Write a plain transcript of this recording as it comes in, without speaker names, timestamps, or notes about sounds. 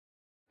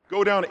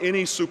Go down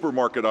any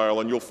supermarket aisle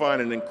and you'll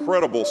find an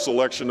incredible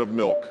selection of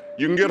milk.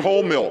 You can get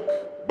whole milk,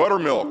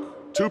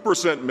 buttermilk,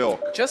 2%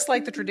 milk. Just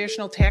like the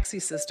traditional taxi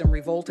system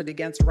revolted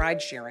against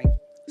ride sharing,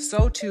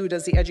 so too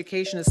does the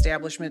education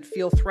establishment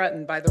feel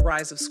threatened by the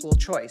rise of school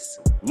choice.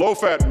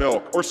 Low-fat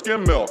milk or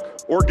skim milk,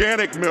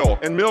 organic milk,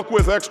 and milk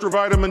with extra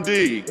vitamin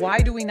D. Why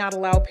do we not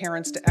allow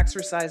parents to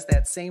exercise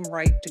that same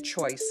right to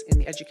choice in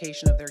the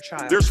education of their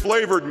child? There's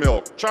flavored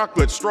milk,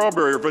 chocolate,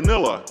 strawberry, or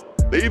vanilla.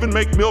 They even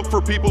make milk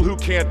for people who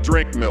can't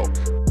drink milk.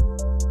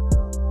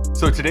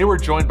 So today we're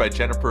joined by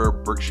Jennifer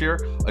Berkshire,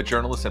 a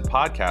journalist and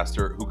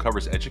podcaster who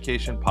covers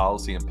education,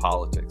 policy, and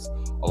politics.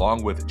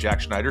 Along with Jack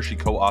Schneider, she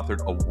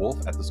co-authored A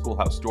Wolf at the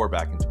Schoolhouse Door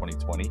back in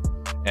 2020.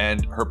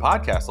 And her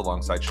podcast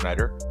alongside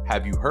Schneider,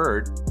 Have You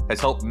Heard,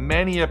 has helped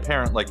many a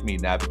parent like me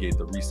navigate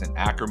the recent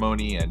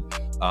acrimony and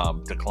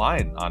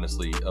decline,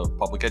 honestly, of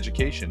public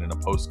education in a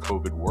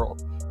post-COVID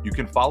world. You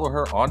can follow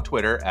her on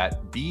Twitter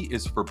at B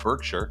is for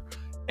Berkshire.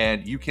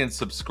 And you can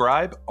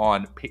subscribe to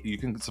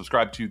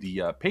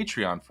the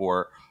Patreon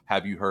for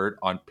Have You Heard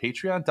on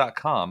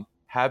patreon.com,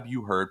 Have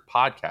You Heard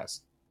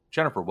podcast.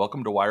 Jennifer,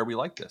 welcome to Why Are We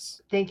Like This?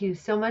 Thank you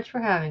so much for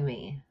having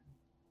me.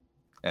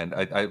 And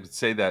I would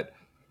say that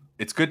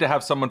it's good to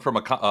have someone from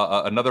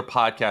another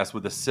podcast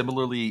with a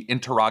similarly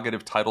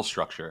interrogative title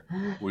structure.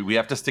 We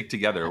have to stick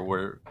together.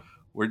 We're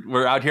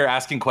out here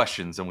asking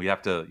questions, and we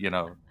have to,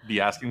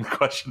 be asking the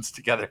questions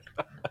together.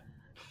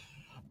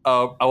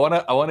 I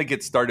want to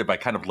get started by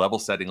kind of level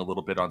setting a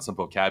little bit on some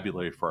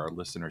vocabulary for our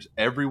listeners.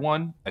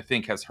 Everyone, I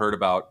think, has heard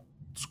about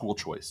school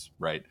choice,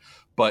 right?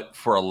 But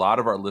for a lot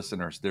of our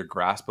listeners, their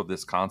grasp of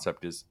this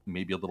concept is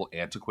maybe a little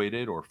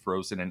antiquated or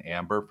frozen in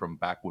amber from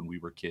back when we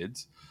were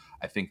kids.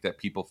 I think that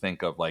people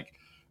think of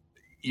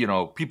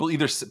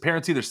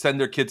parents either send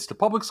their kids to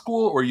public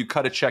school or you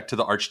cut a check to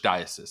the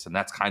archdiocese, and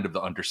that's kind of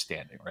the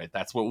understanding, right?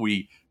 That's what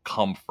we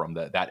come from,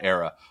 that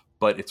era.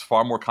 But it's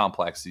far more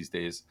complex these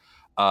days.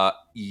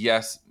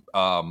 Yes,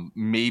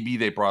 maybe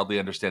they broadly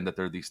understand that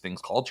there are these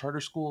things called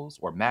charter schools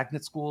or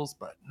magnet schools,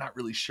 but not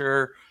really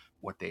sure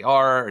what they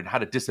are and how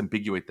to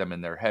disambiguate them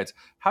in their heads.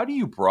 How do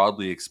you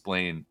broadly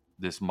explain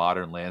this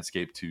modern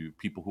landscape to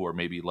people who are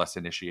maybe less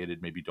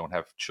initiated, maybe don't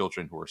have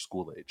children who are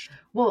school-aged?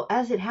 Well,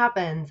 as it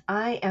happens,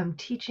 I am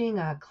teaching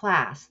a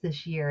class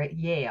this year at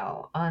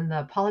Yale on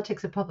the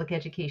politics of public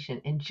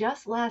education. And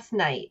just last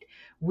night,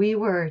 we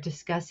were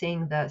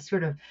discussing the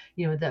sort of,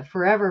 the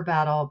forever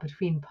battle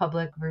between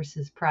public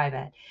versus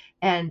private.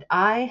 And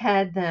I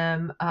had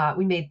them,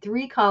 we made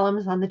 3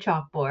 columns on the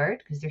chalkboard,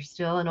 because they're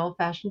still an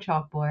old-fashioned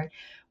chalkboard,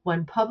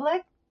 one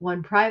public,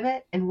 one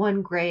private, and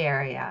one gray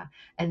area.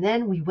 And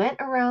then we went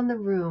around the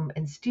room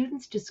and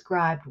students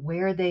described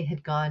where they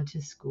had gone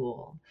to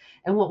school.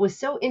 And what was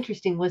so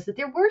interesting was that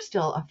there were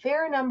still a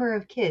fair number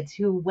of kids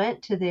who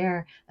went to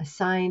their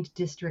assigned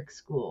district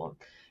school.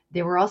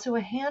 There were also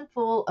a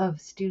handful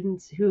of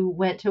students who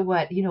went to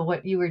what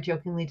you were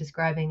jokingly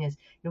describing as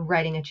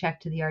writing a check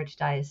to the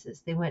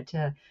archdiocese. They went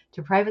to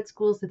private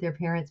schools that their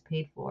parents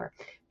paid for.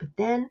 But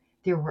then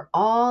there were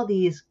all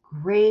these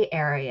gray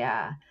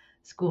area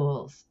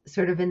schools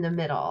sort of in the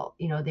middle.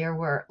 There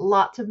were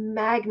lots of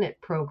magnet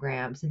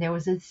programs, and there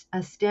was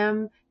a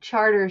STEM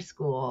charter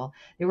school.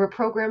 There were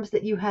programs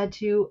that you had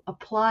to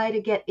apply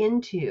to get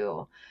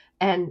into,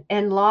 and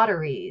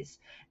lotteries.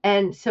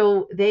 And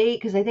so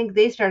because I think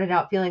they started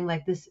out feeling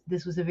like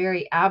this was a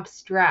very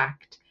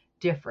abstract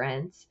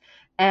difference.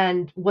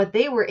 And what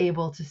they were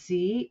able to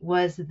see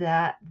was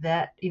that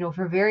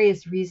for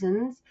various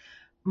reasons,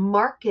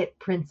 market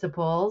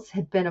principles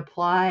had been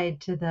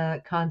applied to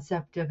the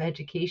concept of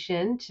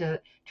education to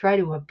try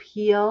to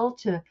appeal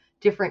to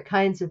different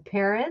kinds of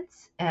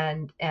parents.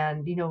 And there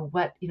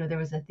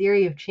was a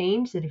theory of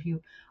change that if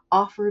you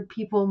offered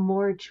people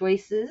more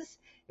choices,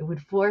 it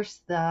would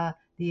force the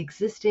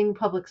existing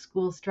public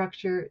school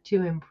structure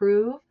to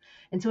improve.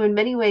 And so in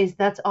many ways,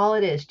 that's all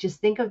it is. Just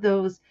think of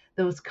those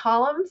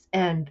columns,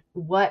 and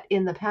what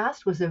in the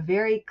past was a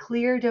very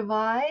clear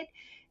divide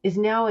is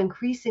now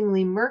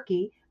increasingly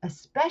murky,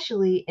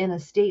 especially in a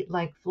state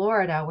like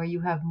Florida, where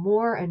you have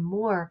more and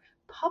more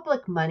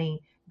public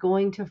money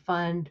going to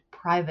fund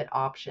private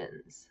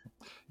options.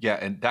 Yeah,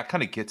 and that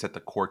kind of gets at the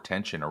core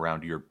tension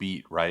around your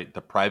beat, right?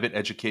 The private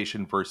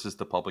education versus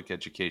the public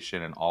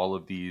education and all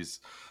of these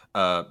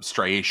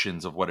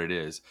striations of what it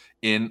is.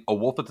 In A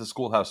Wolf at the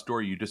Schoolhouse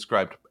Door, you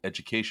described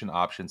education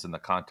options in the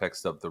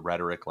context of the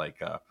rhetoric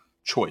like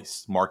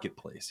choice,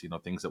 marketplace,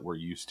 things that we're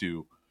used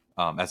to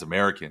as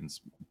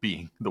Americans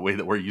being the way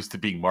that we're used to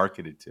being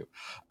marketed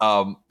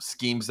to.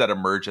 Schemes that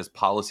emerge as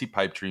policy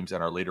pipe dreams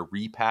and are later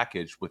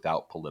repackaged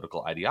without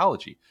political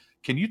ideology.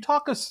 Can you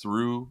talk us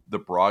through the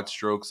broad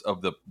strokes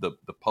of the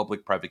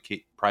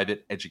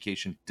public-private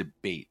education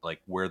debate, like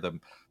where the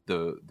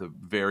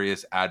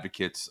various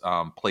advocates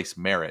place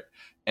merit,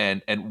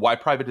 and why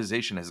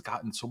privatization has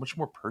gotten so much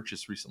more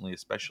purchase recently,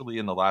 especially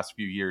in the last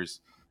few years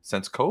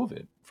since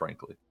COVID,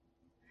 frankly?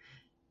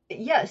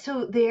 Yeah,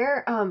 so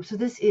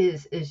this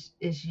is,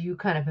 as you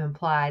kind of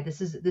implied, this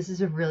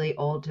is a really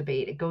old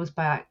debate. It goes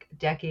back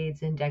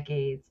decades and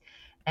decades.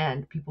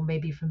 And people may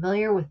be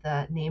familiar with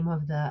the name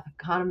of the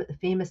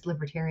famous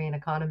libertarian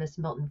economist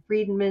Milton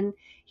Friedman.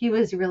 He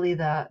was really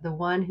the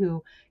one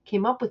who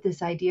came up with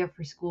this idea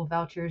for school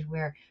vouchers,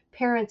 where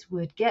parents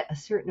would get a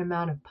certain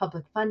amount of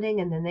public funding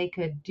and then they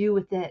could do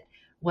with it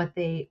what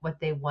they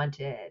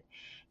wanted.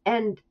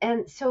 And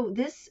so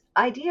this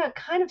idea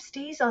kind of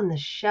stays on the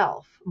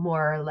shelf,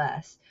 more or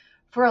less,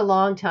 for a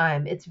long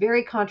time. It's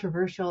very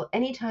controversial.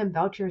 Anytime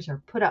vouchers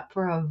are put up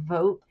for a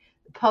vote,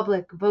 the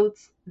public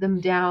votes them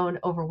down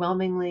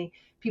overwhelmingly.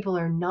 People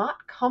are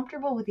not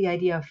comfortable with the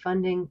idea of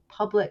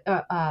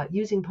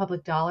using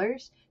public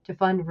dollars to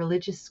fund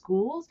religious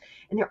schools,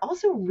 and they're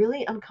also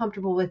really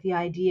uncomfortable with the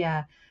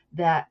idea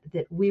that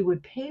we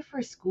would pay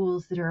for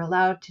schools that are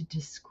allowed to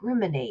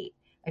discriminate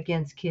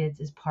against kids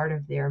as part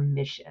of their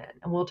mission.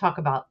 And we'll talk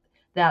about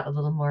that a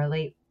little more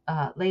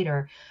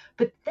later.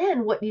 But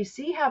then what you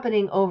see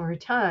happening over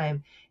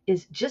time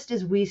is, just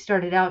as we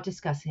started out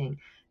discussing,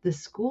 the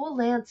school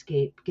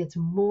landscape gets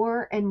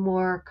more and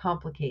more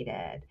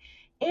complicated.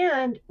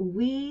 And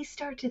we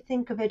start to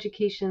think of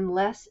education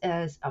less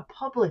as a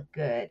public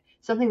good,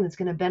 something that's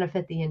going to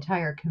benefit the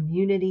entire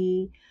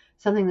community,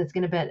 something that's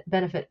going to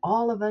benefit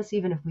all of us,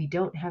 even if we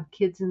don't have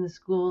kids in the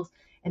schools.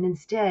 And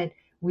instead,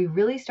 we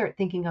really start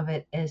thinking of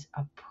it as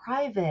a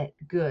private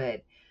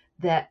good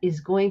that is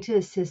going to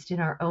assist in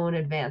our own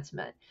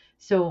advancement.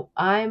 So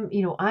I'm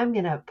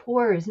going to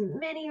pour as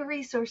many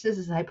resources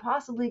as I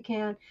possibly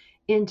can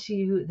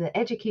into the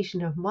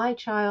education of my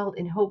child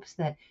in hopes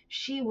that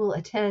she will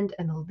attend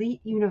an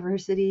elite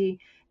university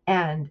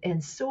and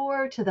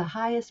soar to the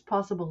highest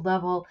possible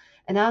level.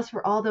 And as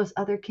for all those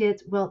other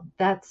kids, well,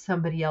 that's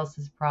somebody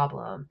else's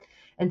problem.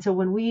 And so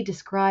when we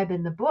describe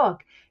in the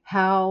book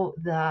how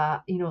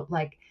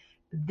like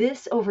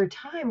this over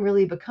time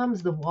really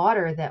becomes the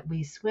water that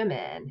we swim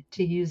in,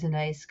 to use a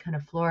nice kind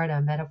of Florida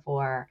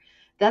metaphor.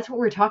 That's what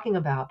we're talking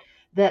about.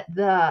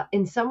 That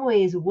in some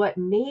ways, what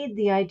made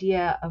the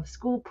idea of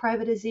school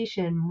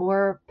privatization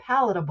more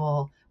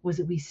palatable was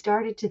that we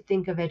started to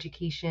think of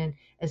education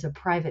as a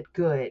private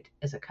good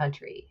as a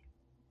country.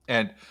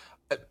 And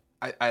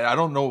I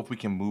don't know if we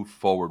can move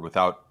forward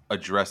without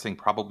addressing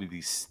probably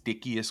the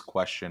stickiest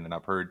question. And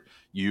I've heard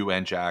you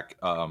and Jack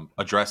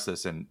address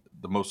this in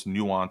the most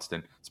nuanced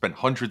and spent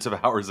hundreds of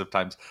hours of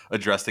times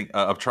addressing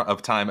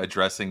of time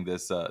addressing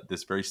this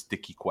very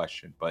sticky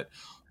question. But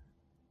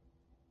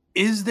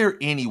is there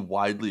any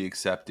widely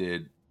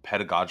accepted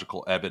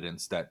pedagogical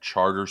evidence that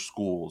charter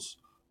schools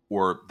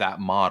or that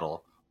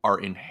model are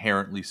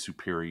inherently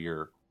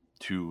superior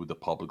to the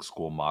public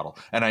school model?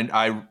 And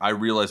I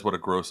realize what a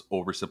gross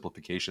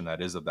oversimplification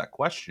that is of that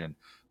question,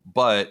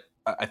 but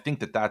I think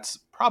that that's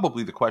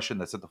probably the question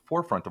that's at the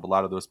forefront of a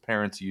lot of those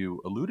parents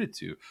you alluded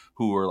to,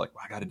 who are like,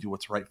 well, I got to do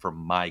what's right for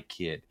my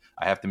kid.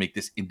 I have to make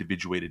this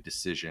individuated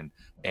decision,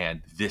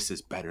 and this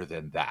is better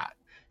than that.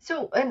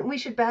 So, and we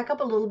should back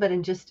up a little bit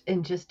and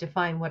just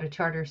define what a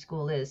charter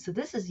school is. So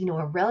this is,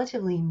 a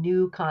relatively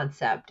new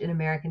concept in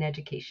American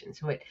education.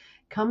 So it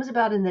comes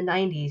about in the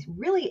 90s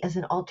really as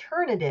an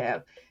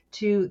alternative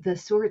to the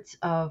sorts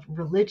of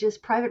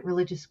private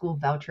religious school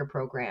voucher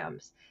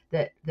programs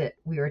that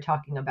we were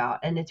talking about.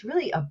 And it's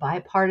really a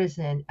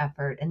bipartisan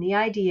effort. And the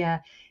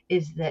idea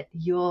is that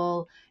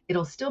it'll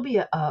still be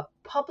a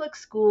public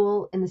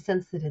school in the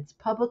sense that it's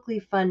publicly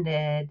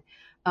funded,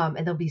 and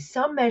there'll be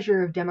some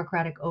measure of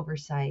democratic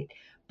oversight,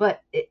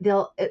 but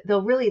there'll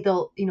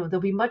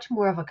be much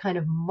more of a kind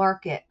of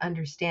market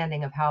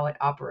understanding of how it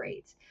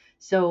operates.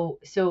 So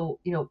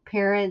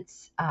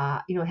parents,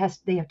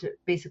 they have to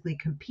basically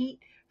compete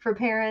for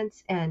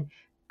parents, and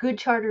good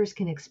charters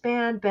can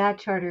expand, bad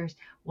charters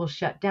will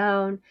shut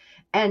down.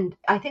 And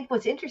I think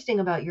what's interesting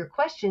about your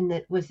question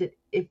that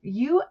if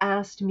you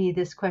asked me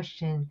this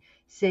question,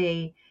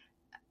 say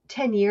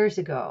 10 years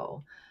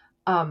ago,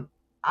 um,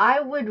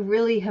 I would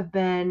really have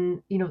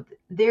been,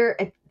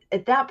 there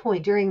at that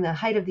point during the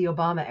height of the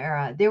Obama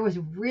era, there was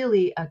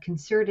really a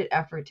concerted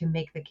effort to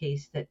make the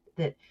case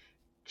that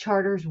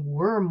charters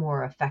were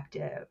more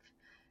effective,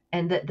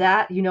 and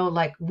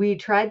like we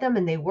tried them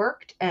and they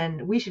worked,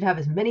 and we should have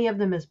as many of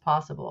them as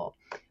possible.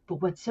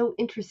 But what's so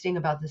interesting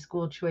about the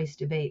school choice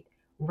debate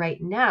right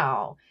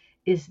now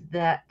is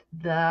that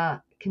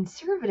the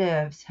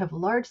conservatives have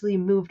largely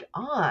moved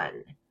on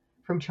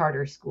from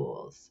charter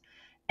schools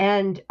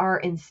and are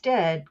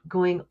instead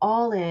going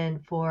all in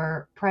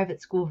for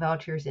private school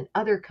vouchers and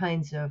other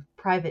kinds of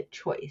private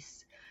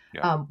choice,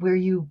 Yeah. where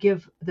you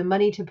give the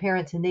money to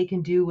parents and they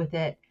can do with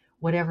it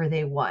whatever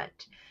they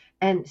want.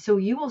 And so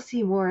you will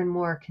see more and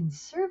more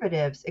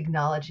conservatives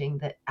acknowledging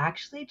that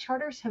actually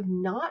charters have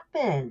not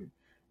been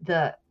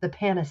the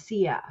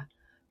panacea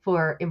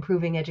for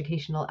improving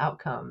educational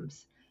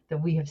outcomes that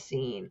we have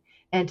seen.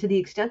 And to the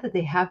extent that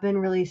they have been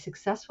really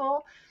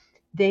successful,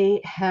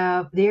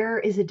 there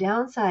is a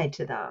downside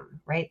to them,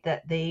 right?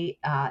 That they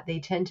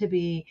tend to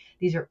be,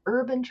 these are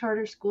urban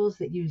charter schools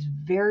that use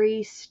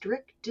very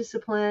strict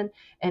discipline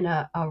and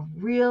a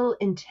real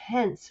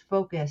intense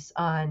focus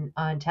on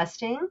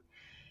testing.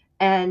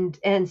 And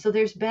so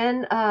there's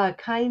been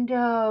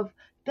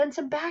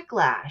some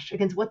backlash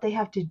against what they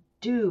have to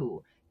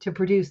do to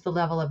produce the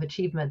level of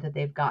achievement that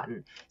they've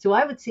gotten. So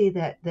I would say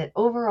that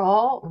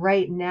overall,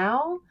 right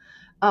now,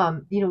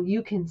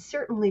 you can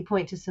certainly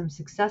point to some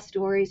success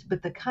stories,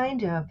 but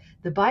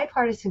the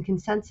bipartisan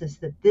consensus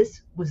that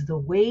this was the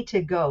way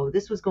to go,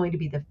 this was going to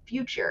be the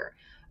future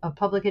of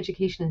public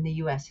education in the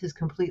U.S. has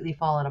completely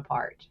fallen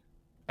apart.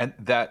 And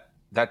that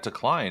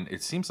decline,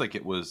 it seems like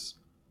it was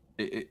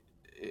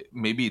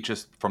maybe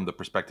just from the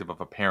perspective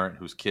of a parent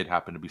whose kid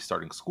happened to be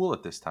starting school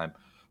at this time,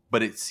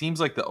 but it seems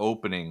like the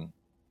opening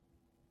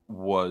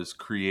was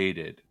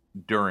created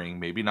during,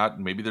 maybe not,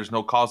 maybe there's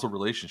no causal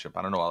relationship,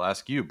 I don't know, I'll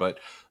ask you, but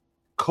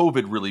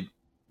COVID really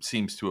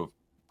seems to have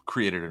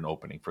created an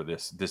opening for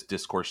this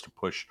discourse to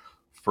push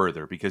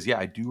further, because yeah,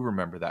 I do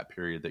remember that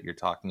period that you're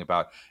talking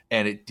about,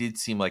 and it did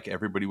seem like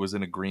everybody was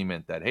in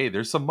agreement that hey,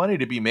 there's some money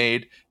to be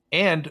made,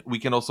 and we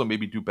can also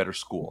maybe do better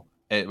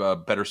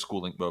better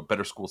schooling,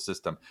 better school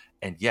system.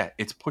 And yeah,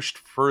 it's pushed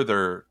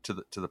further to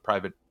the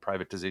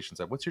privatization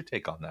side. What's your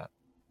take on that?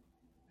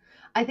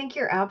 I think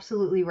you're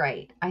absolutely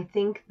right. I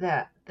think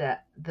that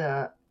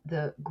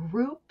the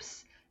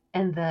groups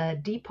and the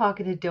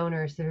deep-pocketed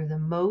donors that are the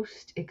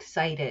most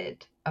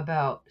excited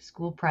about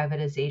school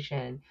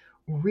privatization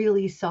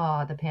really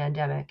saw the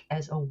pandemic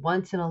as a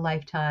once in a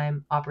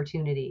lifetime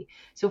opportunity.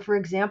 So for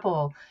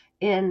example,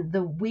 in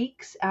the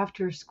weeks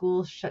after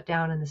schools shut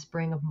down in the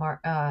spring of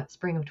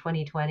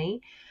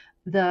 2020,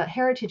 the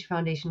Heritage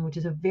Foundation, which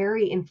is a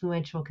very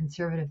influential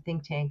conservative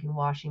think tank in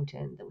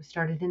Washington that was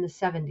started in the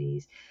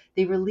 70s,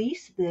 they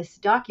released this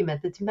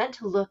document that's meant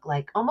to look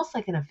like almost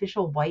like an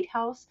official White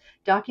House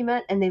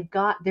document. And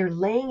they're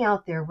laying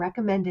out their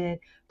recommended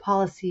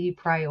policy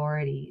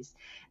priorities.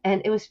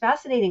 And it was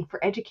fascinating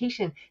for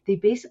education. They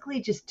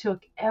basically just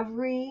took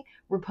every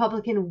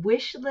Republican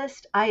wish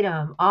list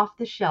item off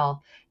the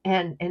shelf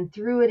and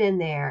threw it in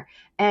there.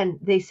 And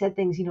they said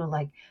things,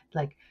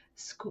 like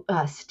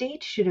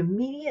states should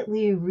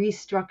immediately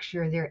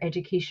restructure their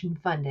education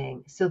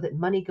funding so that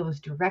money goes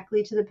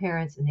directly to the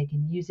parents and they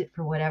can use it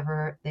for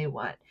whatever they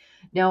want.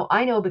 Now,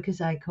 I know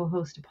because I co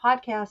host a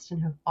podcast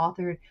and have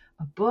authored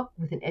a book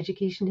with an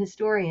education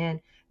historian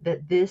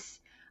that this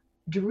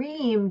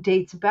dream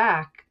dates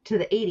back to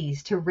the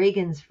 80s, to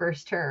Reagan's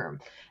first term.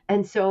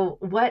 And so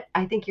what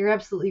I think you're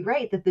absolutely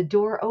right that the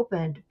door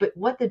opened, but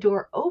what the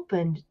door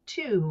opened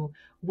to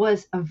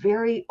was a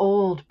very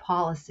old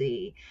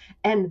policy.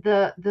 And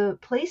the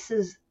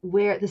places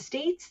where the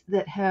states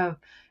that have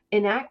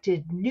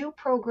enacted new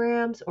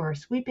programs or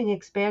sweeping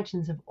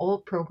expansions of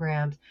old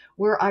programs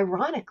were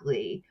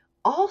ironically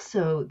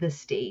also the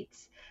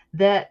states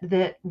that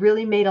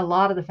really made a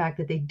lot of the fact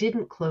that they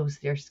didn't close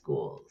their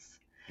schools.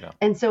 Yeah.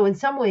 And so, in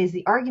some ways,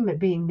 the argument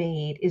being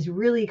made is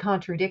really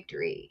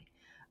contradictory.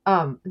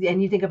 And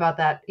you think about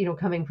that,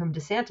 coming from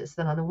DeSantis,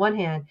 then on the one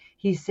hand,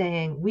 he's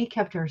saying we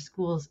kept our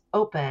schools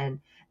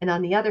open. And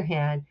on the other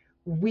hand,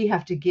 we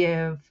have to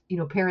give,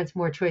 parents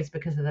more choice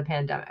because of the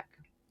pandemic.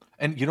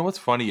 And you know what's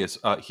funny is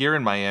here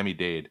in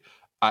Miami-Dade,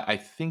 I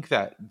think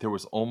that there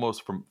was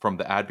almost from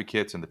the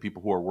advocates and the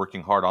people who are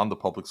working hard on the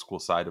public school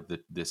side of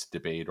this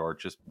debate, or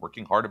just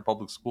working hard in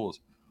public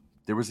schools,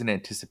 there was an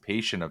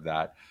anticipation of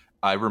that.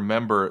 I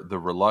remember the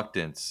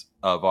reluctance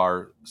of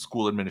our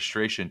school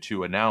administration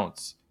to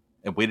announce,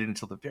 and waited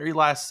until the very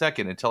last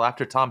second, until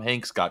after Tom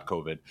Hanks got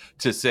COVID,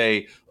 to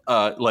say,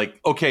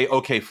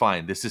 okay,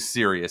 fine, this is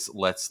serious.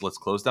 Let's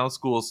close down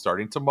schools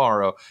starting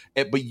tomorrow.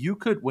 But you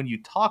could, when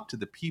you talk to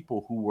the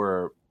people who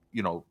were,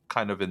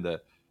 kind of in the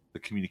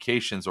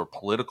communications or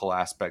political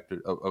aspect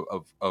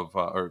of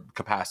or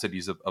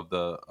capacities of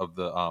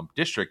the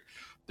district,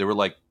 they were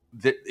like,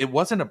 it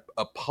wasn't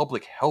a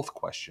public health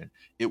question.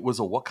 It was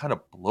a what kind of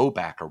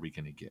blowback are we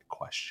going to get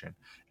question.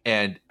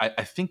 And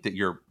I think that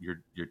you're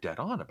dead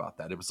on about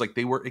that. It was like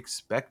they were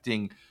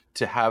expecting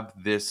to have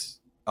this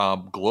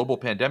global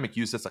pandemic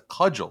used as a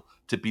cudgel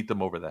to beat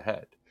them over the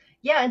head.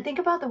 Yeah, and think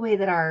about the way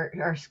that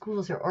our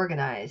schools are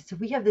organized. So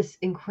we have this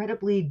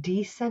incredibly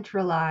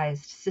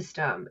decentralized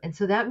system. And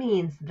so that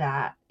means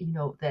that,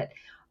 that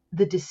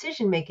the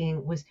decision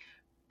making was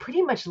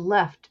pretty much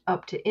left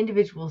up to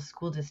individual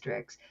school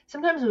districts.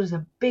 Sometimes it was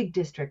a big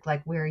district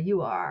like where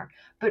you are,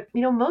 but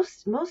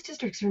most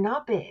districts are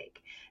not big.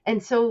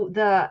 And so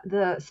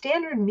the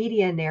standard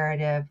media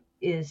narrative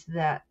is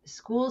that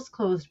schools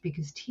closed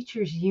because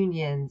teachers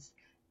unions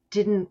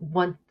didn't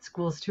want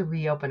schools to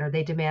reopen, or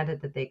they demanded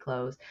that they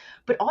close.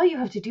 But all you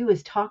have to do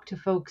is talk to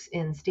folks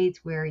in states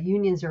where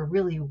unions are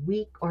really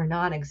weak or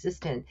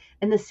non-existent,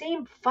 and the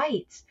same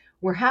fights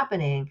were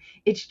happening.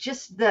 It's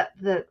just that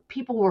the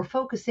people were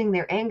focusing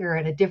their anger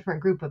at a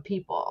different group of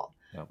people.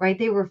 Yep. Right?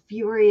 They were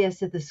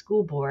furious at the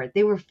school board.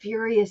 They were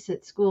furious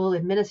at school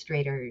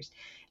administrators.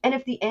 And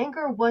if the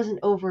anger wasn't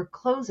over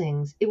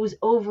closings, it was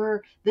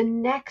over the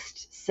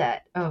next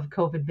set of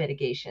COVID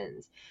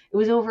mitigations. It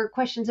was over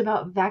questions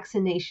about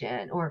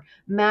vaccination or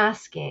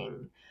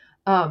masking,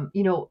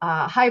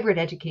 hybrid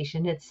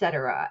education, et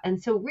cetera.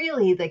 And so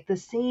really like the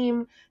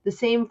same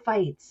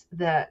fights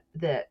that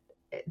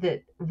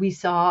we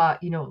saw,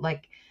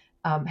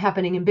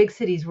 happening in big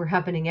cities were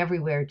happening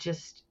everywhere.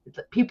 Just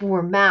people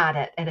were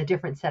mad at a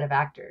different set of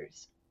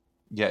actors.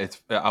 Yeah,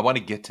 it's I want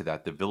to get to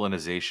that, the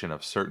villainization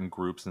of certain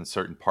groups and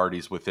certain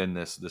parties within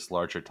this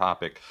larger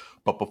topic.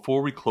 But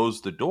before we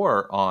close the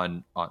door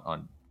on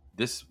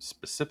this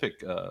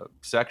specific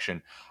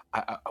section,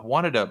 I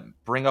wanted to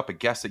bring up a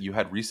guest that you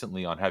had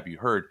recently on Have You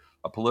Heard,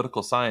 a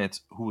political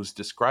science who was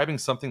describing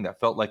something that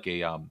felt like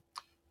a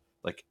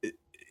like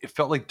it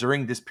felt like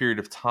during this period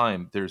of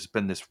time there's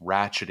been this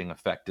ratcheting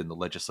effect in the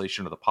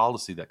legislation or the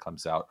policy that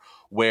comes out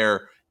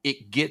where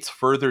it gets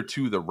further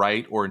to the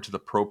right or into the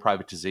pro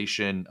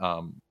privatization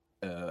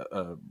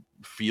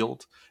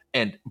field,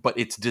 and but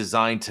it's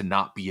designed to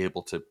not be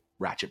able to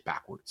ratchet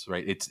backwards,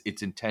 right?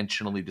 It's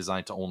intentionally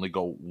designed to only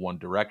go one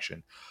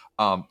direction,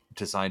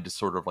 designed to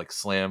sort of like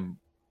slam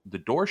the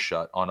door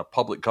shut on a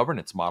public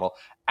governance model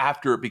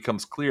after it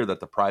becomes clear that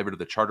the private or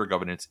the charter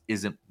governance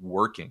isn't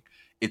working.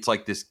 It's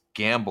like this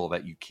gamble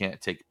that you can't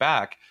take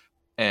back.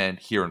 And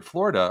here in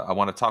Florida, I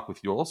want to talk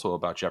with you also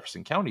about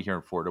Jefferson County here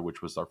in Florida,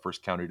 which was our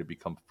first county to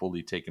become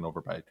fully taken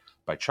over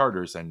by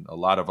charters, and a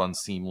lot of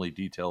unseemly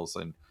details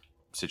and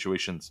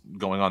situations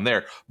going on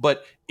there.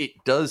 But it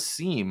does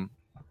seem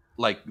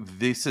like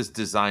this is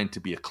designed to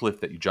be a cliff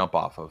that you jump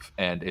off of,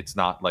 and it's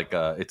not like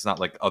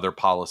other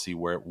policy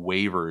where it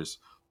wavers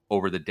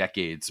over the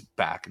decades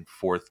back and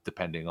forth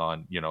depending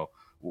on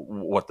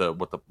what the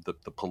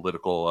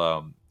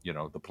political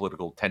the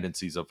political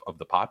tendencies of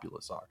the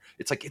populace are.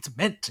 It's like it's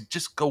meant to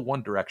just go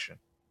one direction.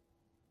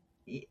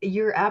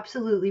 You're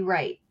absolutely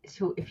right.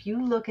 So if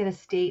you look at a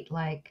state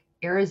like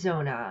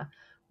Arizona,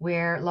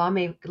 where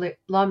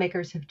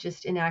lawmakers have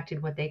just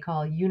enacted what they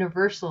call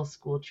universal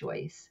school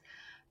choice,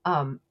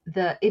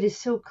 it is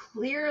so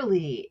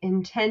clearly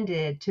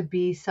intended to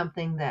be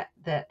something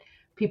that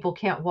people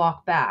can't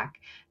walk back.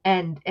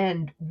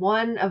 And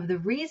one of the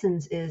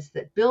reasons is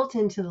that built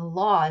into the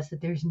law is that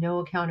there's no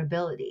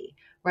accountability,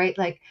 right?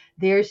 Like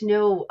there's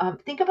no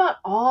think about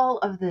all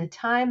of the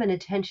time and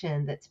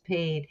attention that's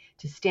paid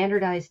to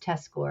standardized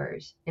test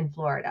scores in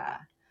Florida,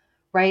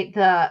 right?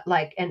 The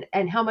like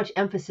and how much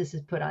emphasis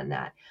is put on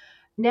that.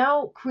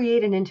 Now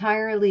create an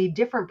entirely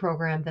different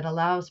program that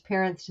allows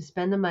parents to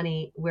spend the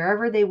money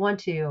wherever they want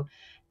to,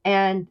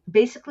 and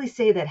basically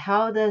say that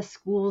how the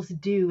schools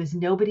do is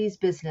nobody's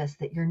business,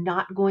 that you're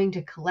not going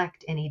to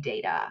collect any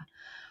data,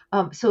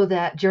 so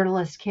that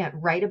journalists can't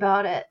write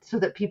about it, so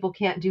that people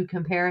can't do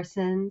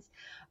comparisons.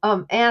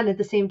 And at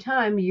the same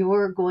time,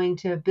 you're going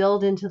to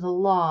build into the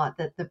law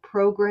that the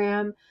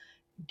program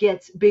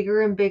gets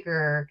bigger and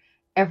bigger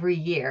every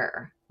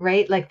year,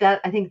 right? Like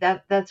that, I think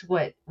that's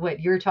what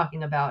you're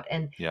talking about.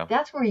 And Yeah.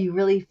 that's where you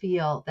really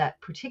feel that,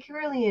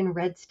 particularly in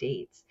red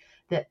states,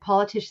 that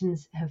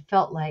politicians have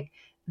felt like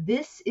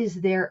this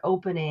is their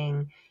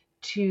opening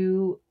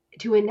to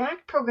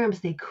enact programs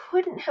they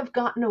couldn't have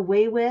gotten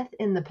away with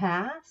in the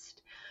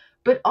past,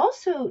 but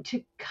also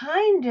to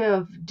kind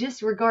of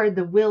disregard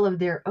the will of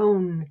their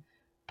own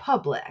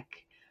public,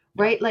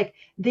 Yeah. right? Like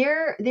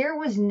there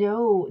was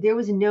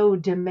no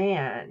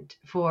demand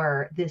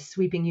for this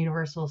sweeping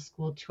universal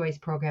school choice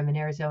program in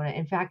Arizona.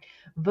 In fact,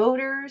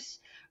 voters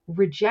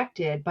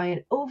rejected by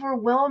an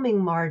overwhelming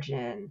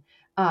margin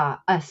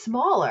a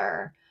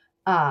smaller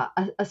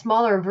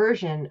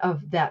version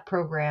of that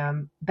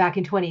program back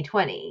in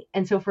 2020.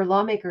 And so for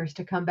lawmakers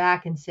to come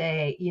back and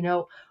say,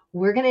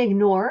 we're going to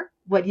ignore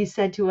what you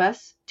said to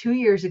us 2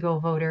 years ago,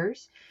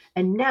 voters,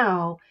 and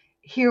now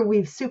here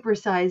we've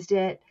supersized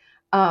it,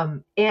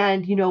 and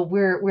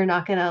we're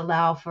not going to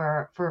allow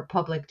for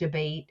public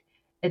debate,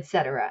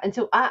 etc. And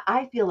so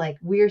I feel like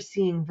we're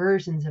seeing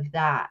versions of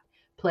that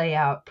play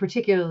out,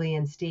 particularly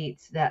in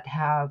states that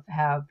have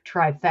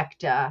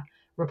trifecta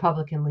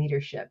Republican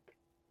leadership.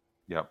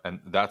 Yeah, and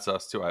that's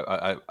us too.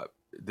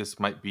 This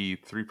might be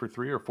 3 for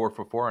 3 or 4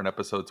 for 4 on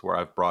episodes where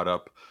I've brought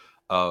up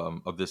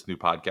of this new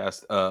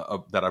podcast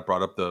that I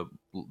brought up the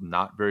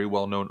not very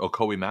well known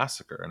Ocoee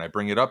massacre, and I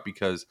bring it up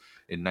because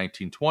in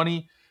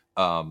 1920,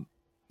 um,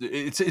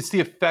 it's the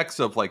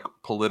effects of like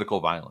political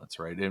violence,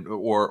 right,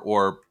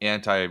 or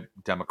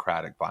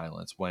anti-democratic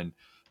violence when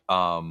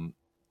um,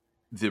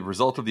 the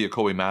result of the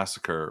Ocoee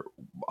massacre,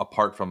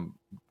 apart from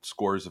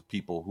scores of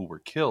people who were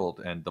killed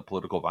and the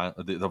political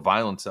the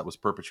violence that was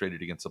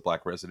perpetrated against the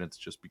black residents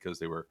just because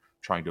they were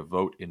trying to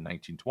vote in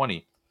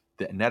 1920,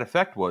 the net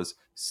effect was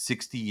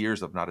 60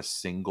 years of not a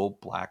single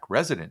black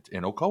resident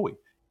in Ocoee.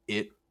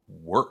 It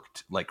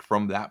worked, like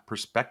from that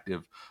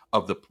perspective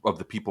of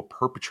the people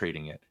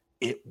perpetrating it.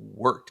 It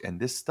worked, and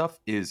this stuff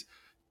is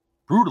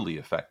brutally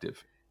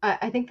effective.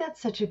 I think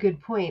that's such a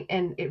good point.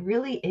 And it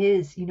really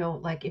is,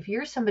 like if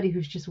you're somebody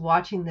who's just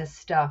watching this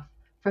stuff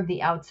from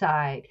the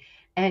outside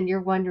and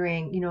you're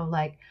wondering,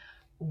 like,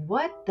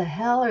 what the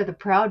hell are the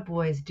Proud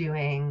Boys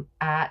doing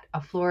at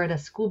a Florida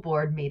school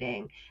board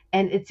meeting?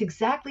 And it's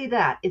exactly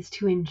that. It's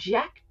to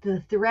inject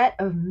the threat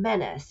of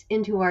menace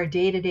into our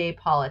day to day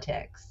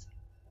politics.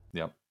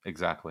 Yep,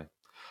 exactly.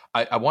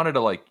 I wanted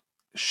to like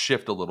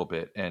shift a little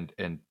bit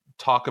and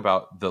talk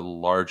about the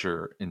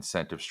larger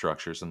incentive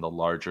structures and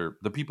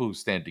the people who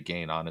stand to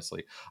gain.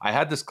 Honestly, I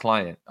had this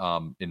client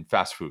in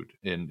fast food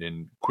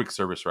in quick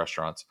service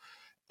restaurants,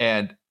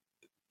 and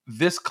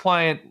this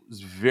client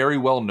is very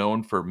well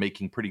known for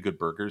making pretty good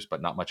burgers,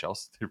 but not much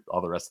else.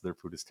 All the rest of their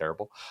food is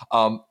terrible.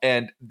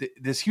 And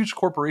this huge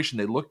corporation,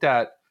 they looked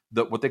at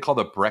what they call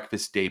the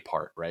breakfast day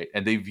part, right?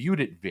 And they viewed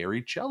it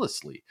very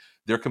jealously.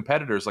 Their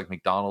competitors like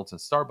McDonald's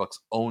and Starbucks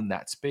own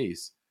that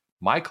space.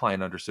 My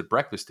client understood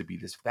breakfast to be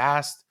this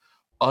vast,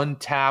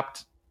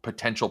 untapped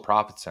potential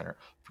profit center.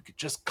 If we could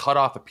just cut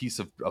off a piece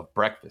of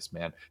breakfast,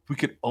 man, if we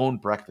could own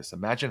breakfast,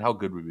 imagine how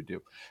good we would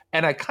do.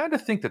 And I kind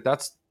of think that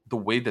that's the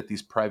way that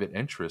these private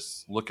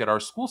interests look at our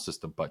school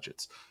system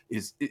budgets.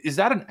 Is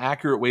that an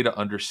accurate way to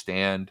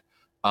understand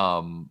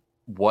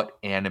what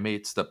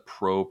animates the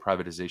pro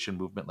privatization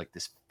movement, like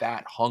this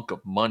fat hunk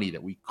of money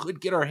that we could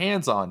get our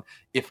hands on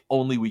if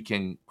only we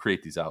can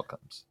create these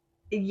outcomes?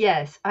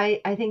 Yes, I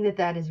think that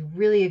that is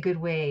really a good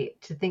way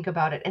to think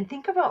about it and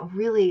think about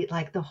really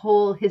like the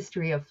whole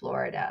history of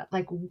Florida.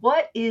 Like,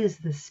 what is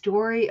the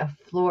story of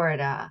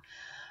Florida?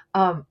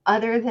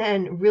 Other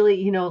than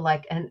really,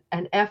 like an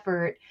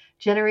effort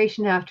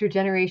generation after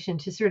generation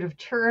to sort of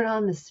turn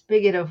on the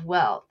spigot of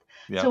wealth.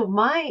 Yeah. So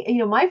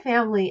my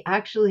family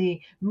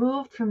actually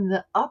moved from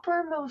the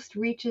uppermost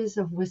reaches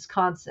of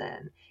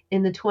Wisconsin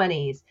in the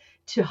 20s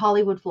to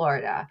Hollywood,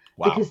 Florida,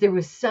 Wow. because there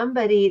was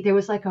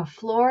like a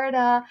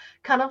Florida,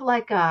 kind of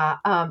like a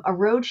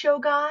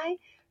roadshow guy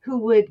who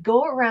would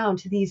go around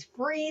to these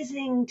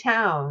freezing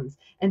towns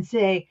and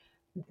say,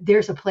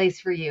 there's a place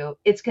for you.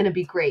 It's going to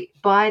be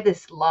great. Buy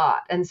this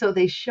lot. And so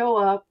they show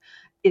up.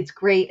 It's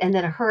great. And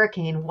then a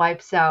hurricane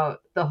wipes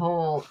out the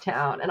whole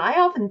town. And I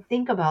often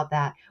think about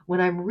that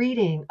when I'm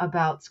reading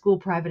about school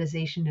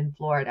privatization in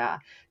Florida,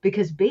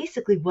 because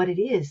basically what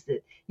it is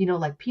that,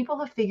 like people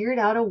have figured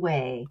out a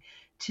way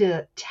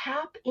to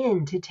tap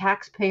into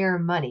taxpayer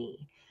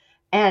money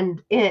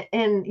and in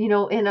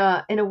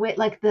a way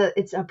like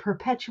it's a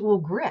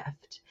perpetual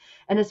grift.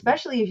 And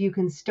especially if you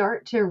can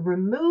start to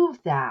remove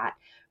that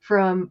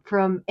from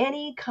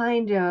any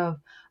kind of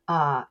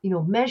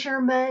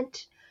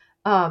measurement,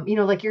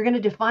 like you're going to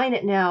define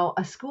it now.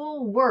 A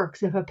school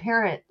works if a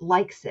parent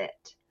likes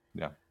it,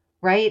 Yeah.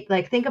 right?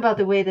 Like think about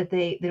the way that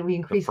we The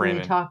increasingly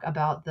framing. talk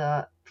about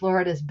the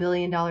Florida's $1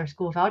 billion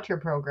school voucher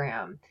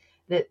program.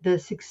 That the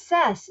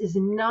success is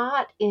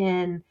not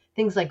in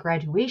things like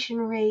graduation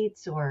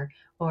rates or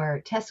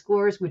test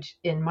scores, which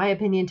in my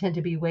opinion tend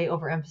to be way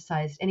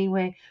overemphasized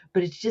anyway.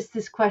 But it's just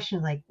this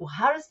question like, well,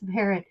 how does the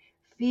parent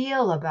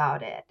feel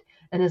about it?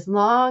 And as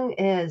long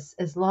as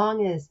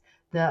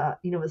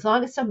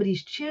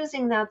somebody's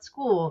choosing that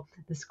school,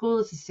 the school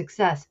is a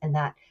success, and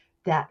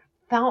that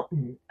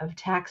fountain of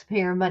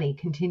taxpayer money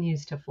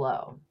continues to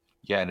flow.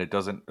 Yeah, and it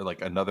doesn't,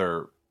 like,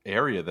 another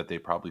area that they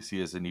probably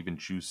see as an even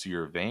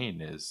juicier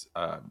vein is,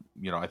 I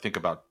think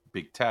about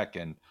big tech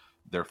and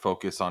their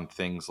focus on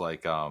things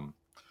like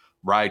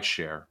ride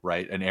share,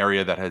 right? An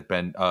area that has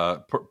been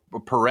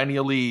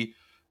perennially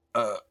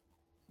uh,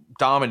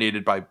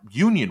 dominated by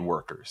union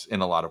workers in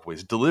a lot of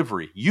ways.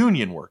 Delivery,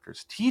 union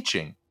workers,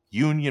 teaching,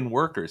 union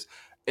workers.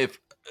 If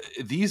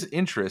these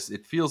interests,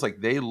 it feels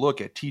like they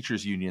look at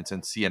teachers unions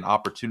and see an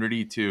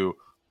opportunity to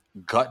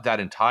gut that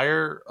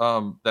entire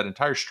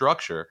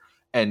structure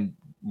and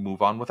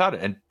move on without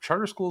it. And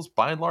charter schools,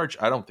 by and large,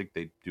 I don't think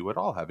they do at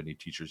all have any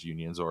teachers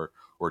unions or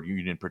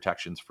union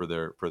protections for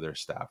their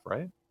staff,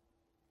 right?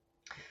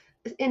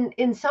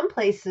 In some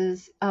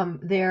places,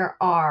 there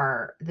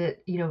are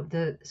that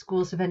the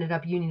schools have ended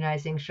up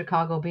unionizing,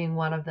 Chicago being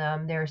one of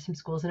them. There are some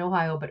schools in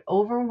Ohio, but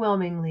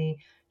overwhelmingly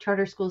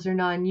charter schools are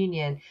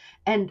non-union.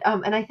 And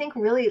I think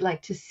really,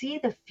 like, to see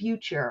the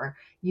future,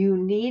 you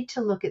need to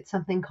look at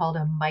something called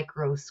a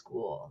micro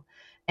school.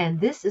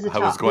 And I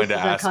was going this to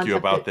is a ask you concept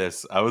about that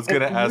this. I was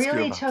going to ask you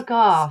really about took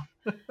off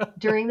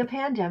during the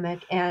pandemic,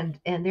 and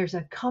there's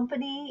a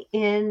company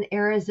in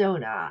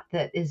Arizona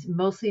that is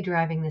mostly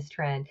driving this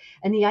trend.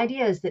 And the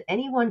idea is that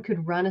anyone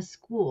could run a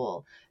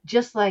school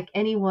just like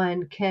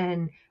anyone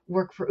can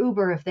work for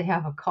Uber if they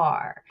have a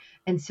car.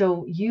 And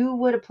so you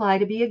would apply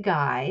to be a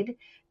guide,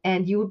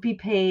 and you would be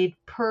paid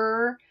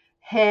per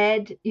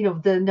head,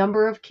 the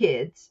number of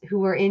kids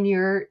who are in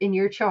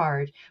your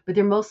charge, but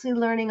they're mostly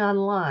learning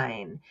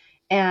online.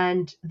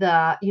 And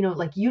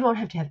like, you don't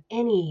have to have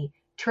any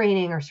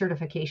training or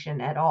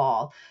certification at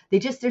all.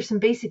 There's some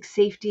basic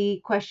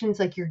safety questions,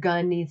 like your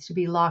gun needs to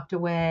be locked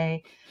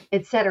away,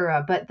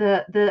 etc. But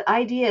the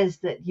idea is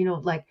that,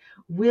 like,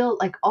 we'll,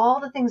 like,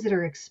 all the things that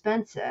are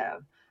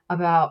expensive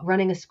about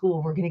running a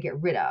school, we're going to get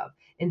rid of.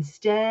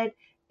 Instead,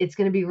 it's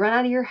going to be run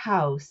out of your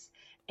house.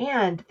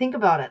 And think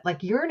about it,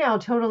 like, you're now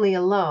totally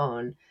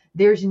alone.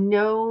 There's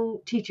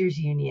no teachers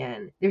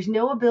union. There's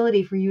no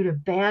ability for you to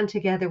band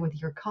together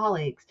with your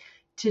colleagues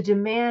to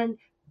demand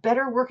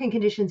better working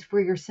conditions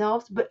for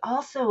yourselves, but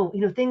also,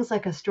 things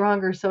like a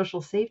stronger social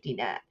safety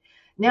net.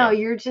 Now yeah.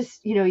 you're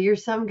just, you're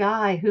some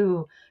guy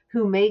who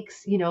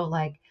makes,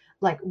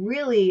 like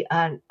really,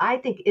 I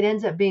think it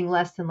ends up being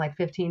less than like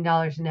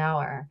 $15 an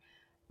hour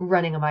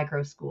running a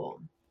micro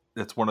school.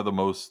 That's one of the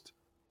most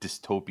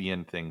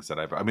dystopian things that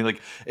I mean,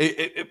 like,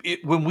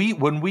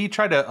 when we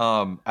try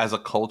to as a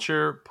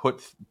culture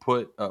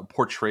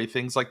portray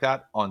things like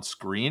that on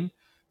screen,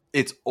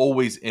 it's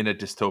always in a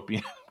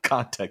dystopian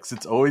context.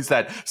 It's always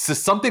that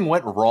something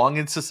went wrong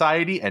in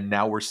society and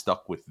now we're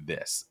stuck with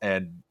this.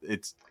 And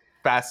it's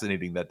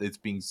fascinating that it's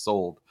being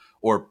sold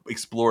or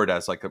explored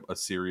as like a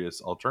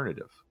serious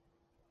alternative.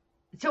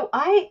 So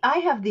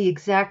I have the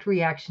exact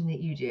reaction that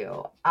you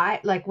do. I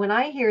like when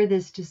I hear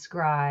this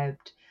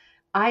described,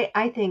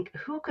 I think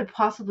who could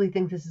possibly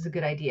think this is a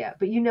good idea?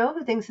 But you know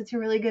who thinks it's a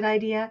really good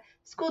idea?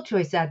 School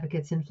choice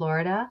advocates in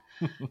Florida.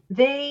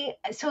 They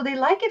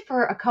like it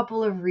for a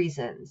couple of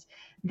reasons.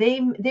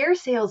 Their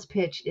sales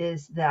pitch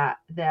is that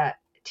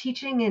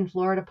teaching in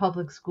Florida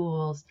public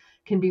schools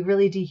can be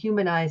really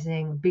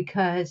dehumanizing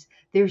because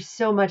there's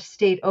so much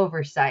state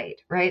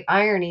oversight, right?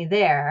 Irony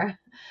there.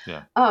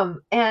 Yeah.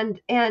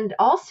 And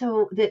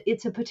also that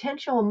it's a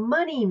potential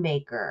money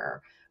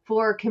maker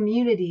for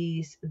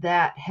communities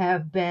that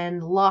have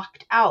been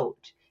locked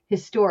out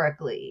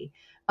historically.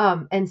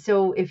 And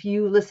so if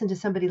you listen to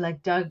somebody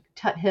like Doug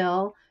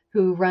Tuthill,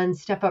 who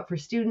runs Step Up for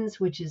Students,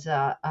 which is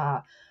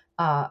a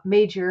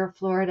major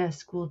Florida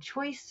school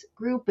choice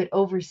group, it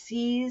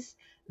oversees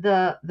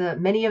the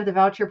many of the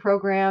voucher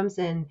programs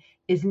and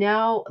is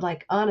now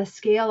like on a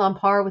scale on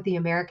par with the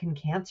American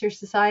Cancer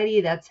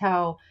Society. That's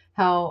how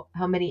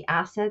many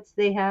assets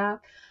they have.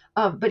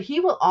 But he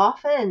will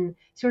often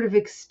sort of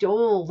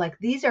extol like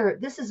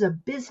this is a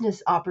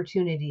business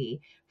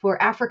opportunity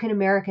for African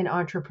American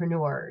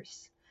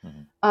entrepreneurs.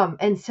 Mhm.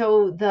 And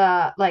so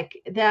the like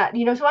that,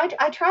 so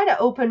I try to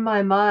open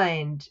my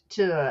mind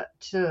to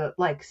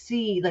like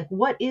see like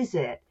what is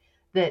it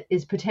that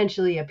is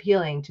potentially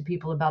appealing to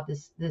people about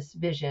this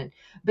vision.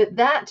 But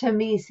that to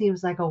me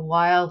seems like a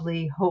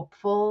wildly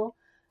hopeful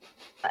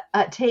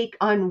take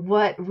on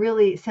what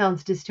really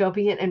sounds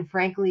dystopian and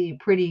frankly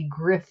pretty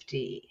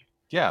grifty.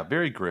 Yeah,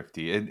 very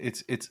grifty, and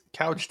it's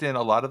couched in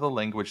a lot of the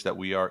language that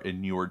we are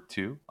inured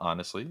to.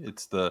 Honestly,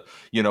 it's the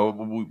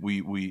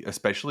we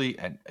especially,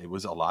 and it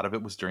was a lot of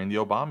it was during the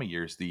Obama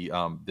years. The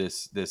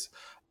this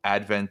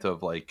advent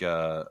of like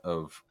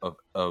of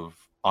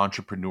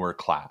entrepreneur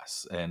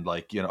class and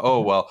like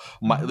oh Mhm. well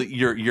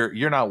Mhm.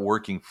 you're not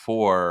working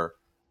for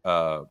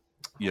uh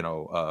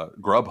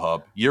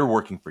Grubhub, you're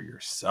working for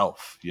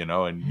yourself,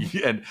 and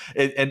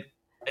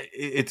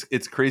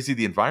it's crazy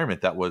the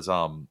environment that was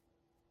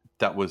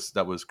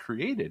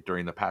created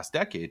during the past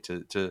decade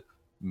to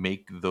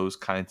make those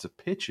kinds of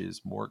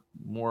pitches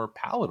more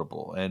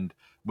palatable. And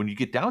when you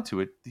get down to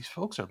it, these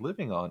folks are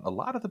living on a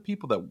lot of the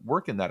people that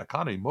work in that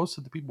economy. Most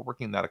of the people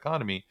working in that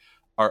economy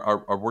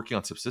are working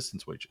on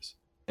subsistence wages,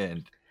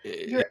 and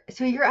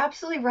You're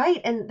absolutely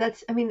right. And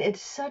that's, I mean,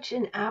 it's such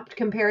an apt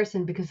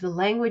comparison because the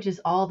language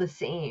is all the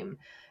same.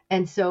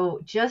 And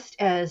so just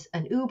as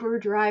an Uber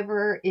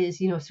driver is,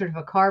 sort of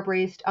a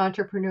car-based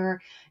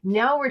entrepreneur,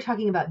 now we're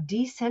talking about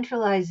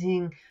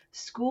decentralizing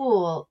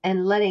school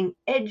and letting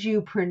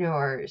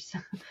edupreneurs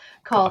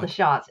call the God,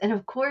 shots. And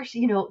of course,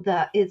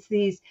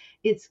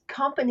 it's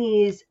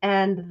companies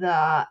and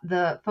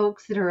the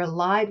folks that are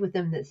allied with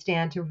them that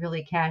stand to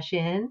really cash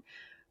in.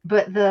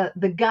 But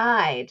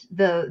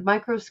the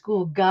micro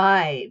school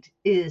guide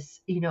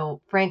is,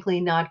 frankly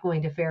not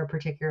going to fare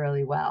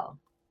particularly well.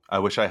 I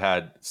wish I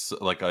had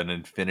like an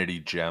infinity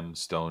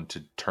gemstone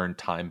to turn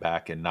time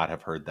back and not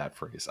have heard that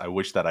phrase. I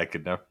wish that I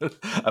could never.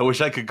 I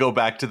wish I could go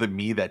back to the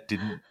me that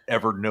didn't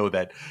ever know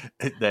that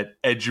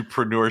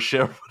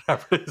edupreneurship,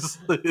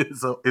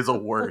 whatever is a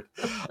word.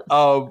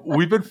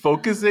 We've been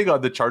focusing on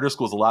the charter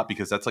schools a lot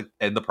because that's like,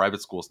 and the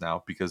private schools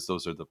now, because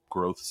those are the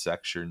growth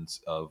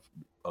sections of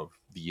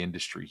the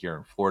industry here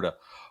in Florida.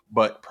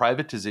 But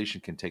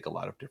privatization can take a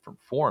lot of different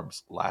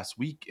forms. Last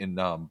week, in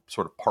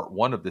sort of part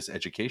one of this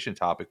education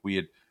topic, we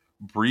had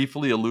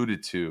briefly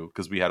alluded to,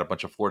 because we had a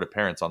bunch of Florida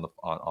parents on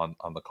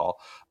the call,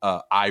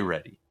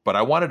 iReady. But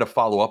I wanted to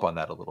follow up on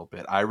that a little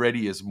bit.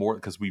 iReady is more,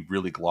 because we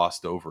really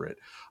glossed over it.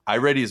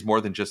 iReady is more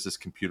than just this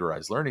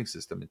computerized learning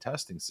system and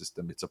testing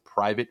system. It's a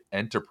private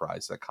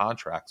enterprise that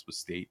contracts with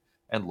state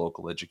and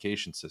local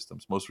education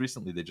systems. Most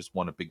recently, they just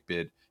won a big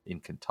bid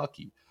in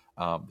Kentucky.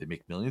 They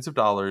make millions of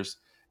dollars.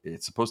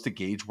 It's supposed to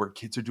gauge where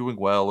kids are doing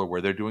well or where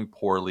they're doing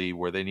poorly,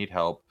 where they need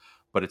help,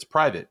 but it's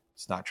private.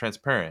 It's not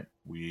transparent.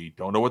 We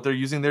don't know what they're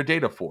using their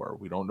data for.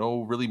 We don't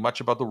know really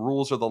much about the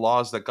rules or the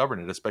laws that govern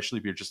it, especially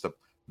if you're just a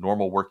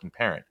normal working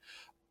parent.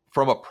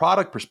 From a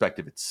product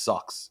perspective, it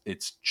sucks.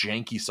 It's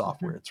janky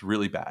software. It's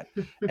really bad.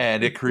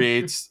 And it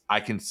creates, I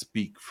can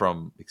speak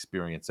from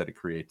experience that it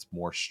creates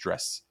more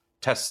stress,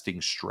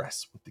 testing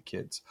stress with the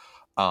kids,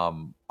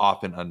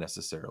 often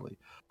unnecessarily.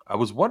 I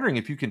was wondering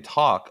if you can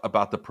talk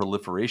about the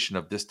proliferation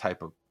of this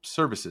type of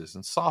services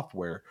and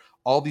software,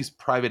 all these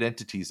private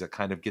entities that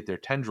kind of get their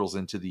tendrils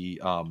into the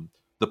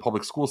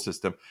public school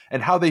system,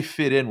 and how they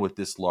fit in with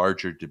this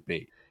larger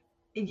debate.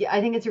 Yeah,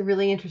 I think it's a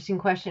really interesting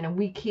question, and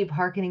we keep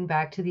harkening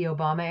back to the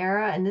Obama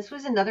era, and this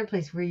was another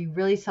place where you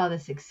really saw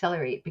this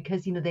accelerate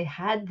because they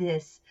had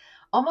this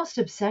almost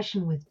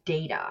obsession with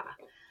data.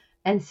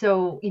 And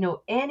so,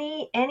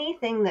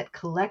 anything that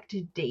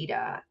collected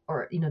data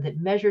or, that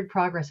measured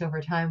progress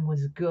over time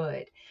was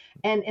good.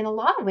 And in a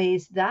lot of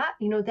ways that,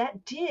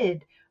 that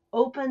did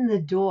open the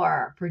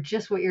door for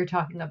just what you're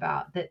talking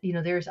about. That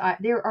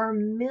there are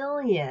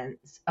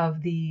millions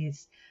of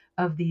these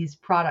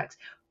products,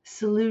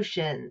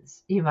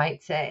 solutions, you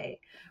might say,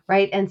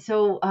 right? And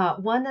so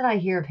one that I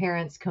hear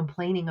parents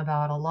complaining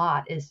about a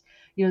lot is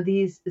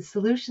these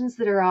solutions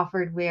that are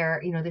offered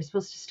where they're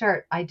supposed to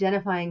start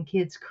identifying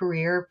kids'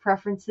 career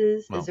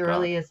preferences Oh as God.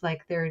 early as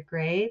like third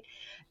grade,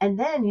 and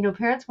then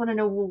parents want to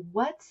know, well,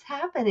 what's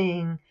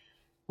happening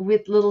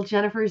with little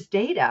Jennifer's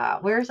data?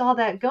 Where's all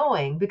that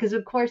going? Because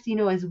of course,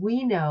 as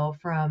we know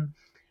from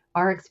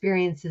our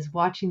experiences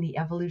watching the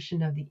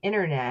evolution of the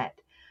internet,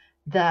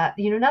 that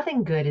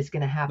nothing good is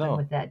going to happen No.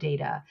 with that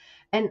data.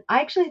 And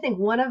I actually think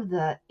one of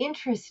the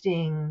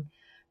interesting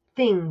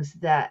things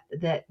that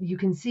you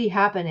can see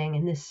happening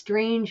in this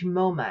strange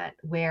moment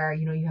where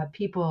you have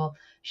people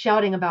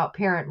shouting about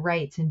parent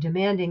rights and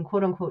demanding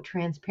quote unquote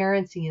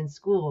transparency in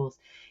schools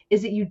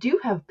is that you do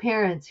have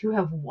parents who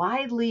have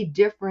widely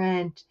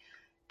different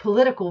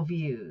political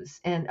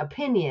views and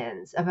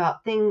opinions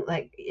about things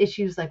like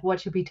issues like what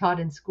should be taught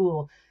in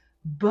school,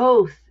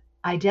 both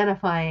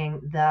identifying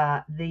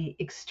the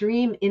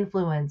extreme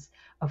influence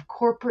of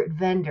corporate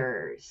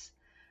vendors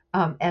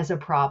as a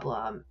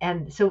problem.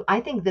 And so I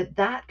think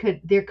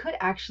there could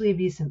actually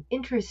be some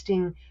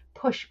interesting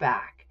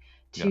pushback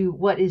Yeah. to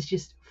what is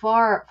just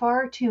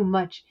far too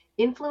much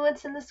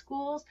influence in the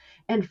schools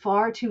and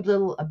far too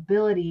little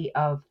ability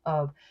of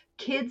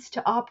kids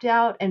to opt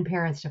out and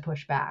parents to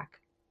push back.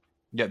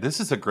 Yeah, this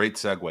is a great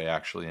segue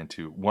actually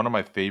into one of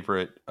my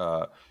favorite.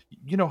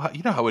 You know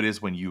how it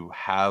is when you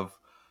have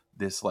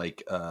this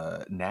like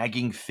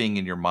nagging thing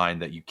in your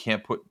mind that you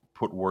can't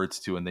put words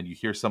to, and then you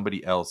hear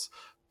somebody else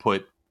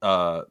put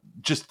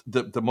just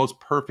the most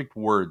perfect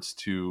words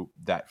to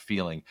that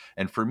feeling.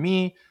 And for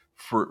me,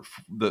 for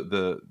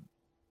the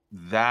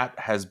that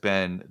has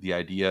been the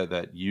idea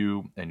that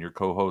you and your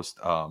co-host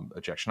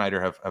Jack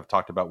Schneider have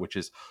talked about, which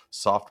is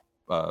soft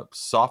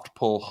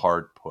pull,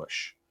 hard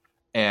push.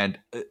 And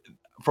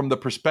from the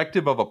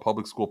perspective of a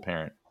public school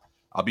parent,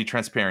 I'll be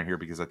transparent here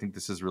because I think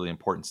this is really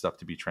important stuff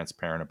to be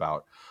transparent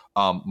about.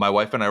 My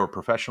wife and I were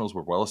professionals.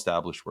 We're well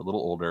established. We're a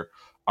little older.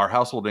 Our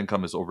household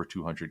income is over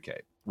 200K,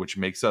 which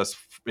makes us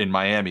in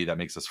Miami. That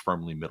makes us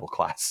firmly middle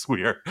class.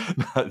 We are,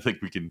 I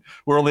think we can.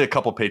 We're only a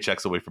couple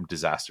paychecks away from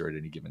disaster at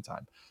any given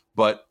time.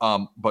 But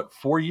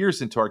 4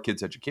 years into our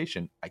kids'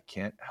 education, I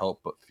can't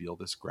help but feel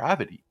this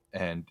gravity.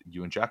 And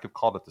you and Jack have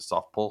called it the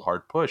soft pull,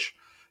 hard push.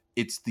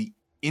 It's the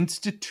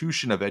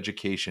institution of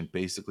education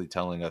basically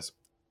telling us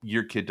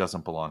your kid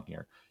doesn't belong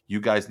here.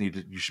 You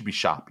should be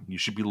shopping. You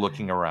should be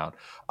looking around.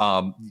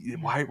 Yeah.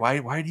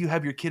 Why do you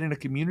have your kid in a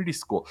community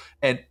school?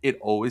 And it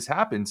always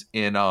happens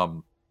in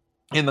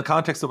the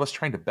context of us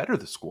trying to better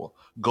the school,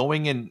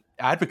 going in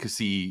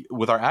advocacy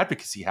with our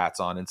advocacy hats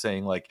on and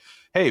saying like,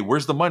 hey,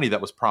 where's the money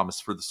that was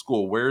promised for the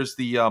school? Where's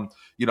the,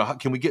 how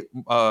can we get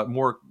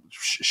more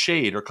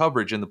shade or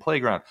coverage in the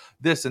playground?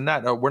 This and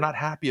that. We're not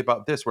happy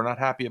about this. We're not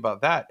happy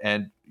about that.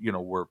 And,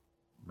 we're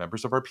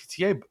members of our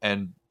PTA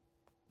and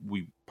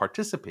we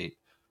participate.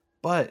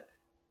 But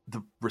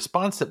the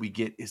response that we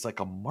get is like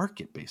a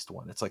market based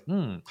one. It's like,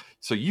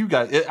 so you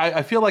guys,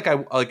 I feel like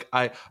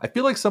I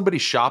feel like somebody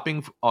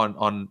shopping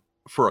on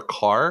for a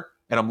car,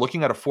 and I'm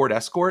looking at a Ford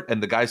Escort,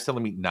 and the guy's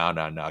telling me, no,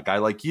 a guy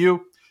like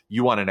you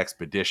want an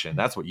Expedition.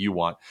 That's what you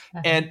want,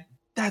 and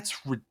that's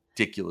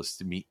ridiculous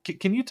to me.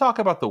 Can you talk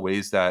about the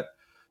ways that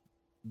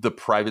the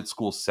private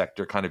school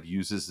sector kind of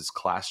uses this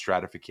class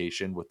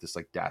stratification with this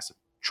like DAS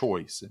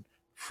choice and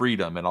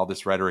freedom and all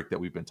this rhetoric that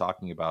we've been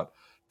talking about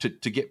to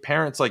get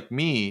parents like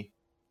me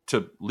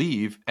to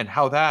leave, and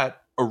how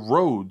that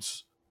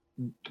erodes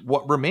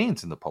what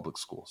remains in the public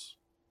schools?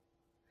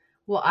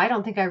 Well, I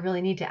don't think I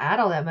really need to add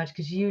all that much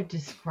because you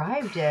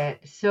described it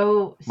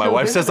so My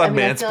wife says vividly. I I'm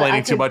mean, I feel like I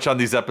mansplaining too could. much on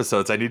these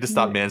episodes. I need to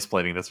stop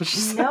mansplaining. That's what she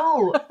said.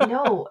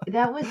 No,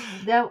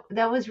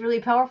 that was really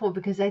powerful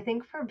because I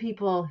think for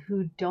people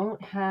who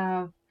don't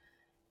have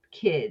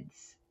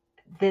kids,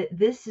 that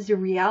this is a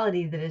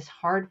reality that is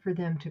hard for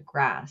them to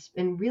grasp.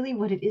 And really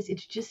what it is,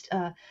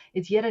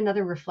 it's yet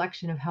another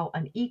reflection of how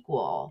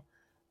unequal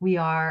we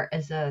are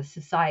as a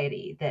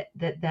society, that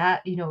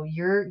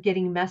you're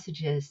getting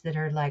messages that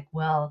are like,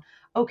 well,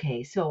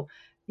 okay, so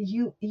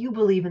you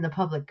believe in the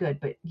public good,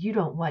 but you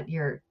don't want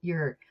your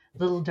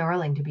little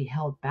darling to be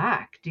held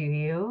back, do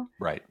you?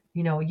 Right.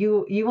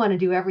 You want to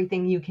do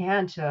everything you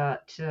can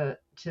to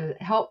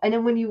help. And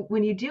then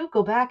when you do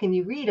go back and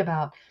you read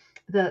about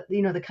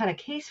the kind of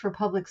case for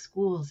public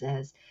schools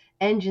as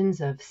engines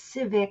of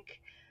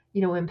civic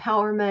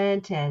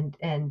empowerment,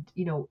 and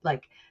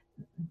like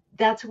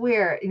that's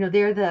where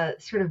they're the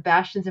sort of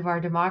bastions of our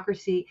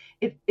democracy.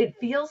 It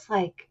feels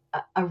like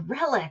a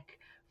relic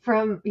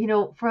from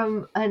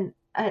an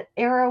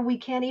era we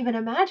can't even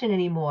imagine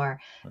anymore.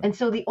 Right. And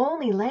so the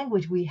only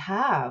language we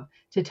have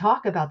to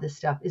talk about this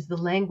stuff is the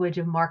language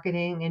of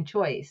marketing and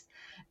choice.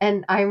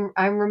 And I'm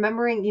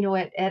remembering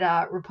at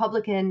a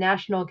Republican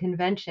National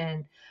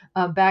Convention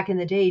back in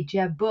the day,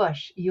 Jeb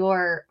Bush,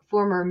 your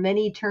former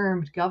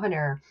many-termed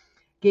governor,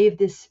 gave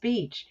this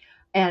speech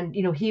And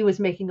he was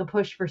making a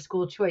push for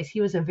school choice.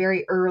 He was a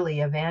very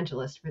early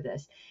evangelist for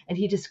this, and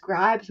he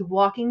describes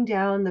walking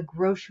down the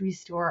grocery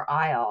store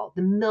aisle,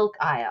 the milk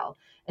aisle,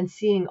 and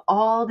seeing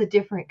all the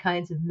different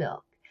kinds of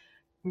milk: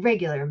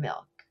 regular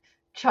milk,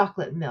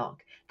 chocolate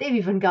milk. They've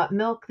even got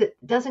milk that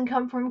doesn't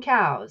come from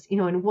cows.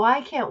 And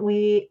why can't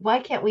we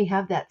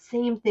have that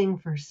same thing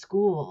for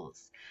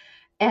schools?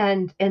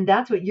 And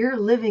that's what you're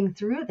living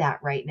through that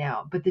right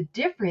now. But the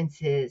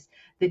difference is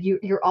that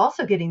you're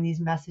also getting these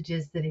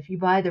messages that if you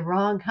buy the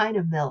wrong kind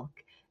of milk,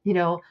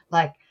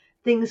 like,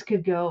 things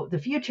could go, the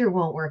future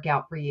won't work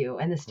out for you,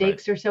 and the Right.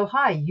 stakes are so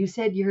high. You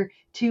said you're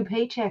 2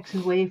 paychecks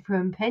away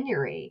from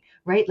penury,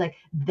 right? Like,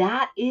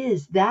 that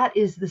is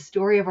the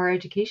story of our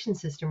education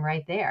system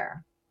right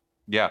there.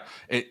 Yeah,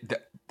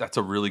 that's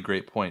a really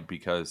great point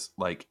because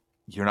like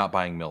you're not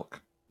buying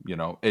milk.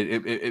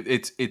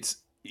 It's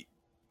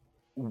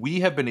we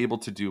have been able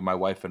to do, my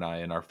wife and I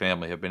and our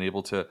family have been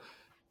able to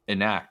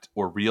enact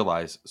or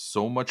realize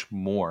so much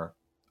more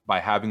by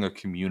having a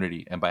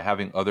community and by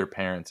having other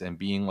parents and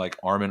being like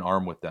arm in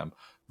arm with them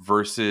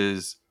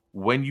versus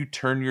when you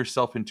turn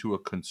yourself into a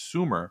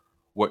consumer.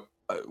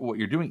 What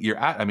you're doing,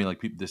 I mean,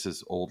 like, this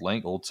is old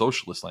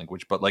socialist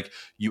language, but like,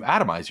 you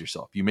atomize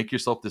yourself, you make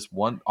yourself this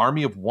one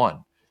army of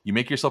one, you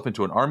make yourself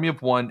into an army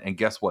of one, and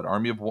guess what,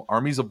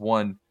 armies of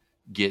one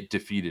get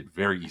defeated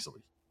very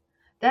easily.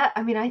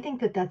 I mean, I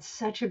think that that's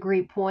such a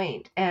great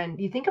point. And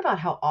you think about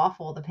how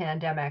awful the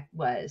pandemic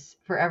was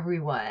for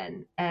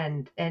everyone,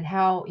 and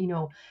how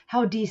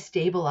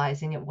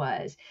destabilizing it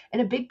was. And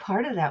a big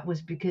part of that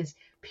was because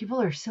people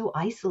are so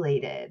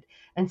isolated.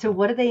 And so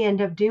what do they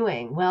end up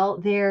doing? Well,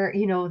 they're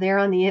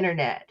on the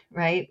internet,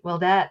 right? Well,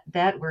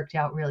 that worked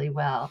out really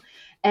well.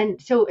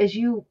 And so as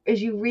you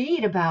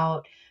read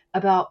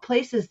about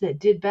places that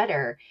did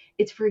better,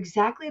 it's for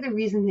exactly the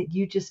reason that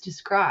you just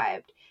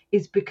described,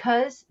 is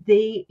because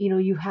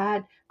you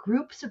had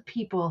groups of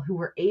people who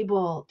were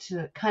able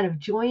to kind of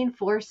join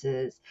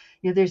forces.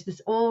 There's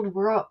this old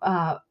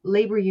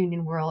labor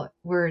union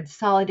word,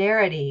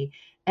 solidarity,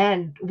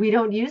 and we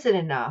don't use it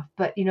enough.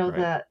 But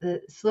Right.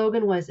 the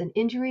slogan was, an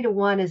injury to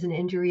one is an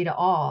injury to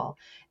all.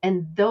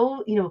 And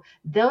those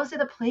are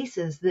the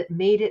places that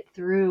made it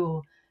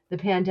through the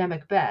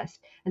pandemic best.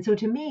 And so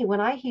to me,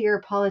 when I hear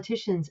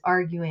politicians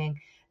arguing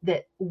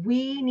that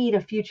we need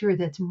a future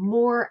that's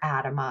more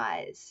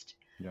atomized,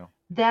 Yeah.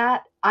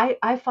 that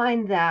I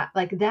find that,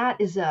 like,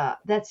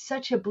 that's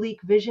such a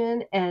bleak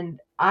vision, and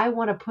I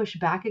want to push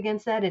back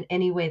against that in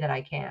any way that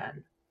I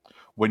can.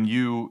 When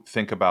you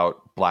think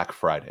about Black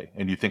Friday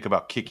and you think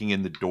about kicking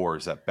in the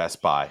doors at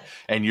Best Buy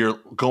and you're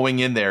going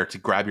in there to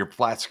grab your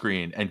flat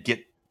screen and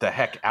get the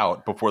heck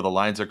out before the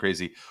lines are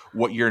crazy,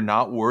 what you're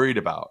not worried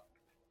about,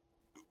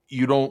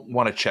 you don't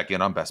want to check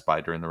in on Best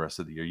Buy during the rest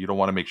of the year. You don't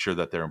want to make sure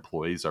that their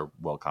employees are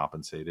well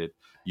compensated.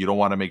 You don't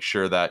want to make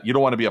sure that you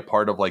don't want to be a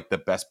part of like the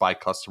Best Buy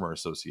Customer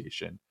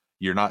Association.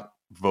 You're not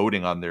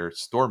voting on their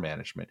store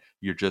management.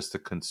 You're just a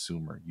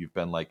consumer. You've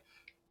been like,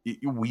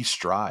 we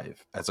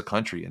strive as a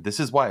country. And this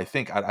is why I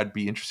think I'd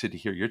be interested to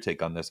hear your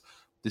take on this.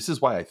 This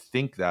is why I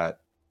think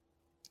that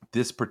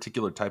this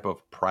particular type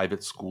of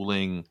private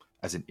schooling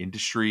as an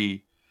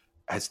industry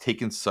has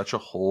taken such a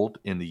hold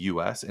in the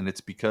US. And it's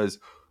because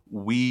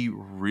we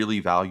really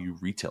value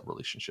retail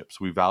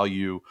relationships. We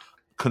value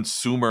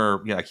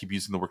consumer, I keep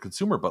using the word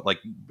consumer, but like,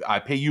 I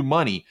pay you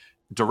money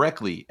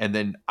directly and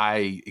then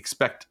I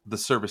expect the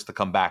service to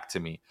come back to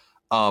me.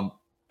 Um,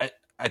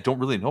 I don't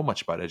really know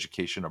much about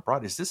education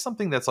abroad. Is this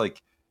something that's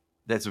like,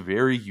 that's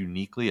very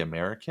uniquely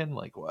American?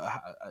 Like,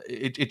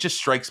 it just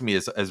strikes me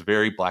as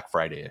very Black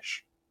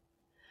Friday-ish.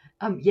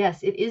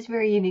 Yes, it is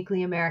very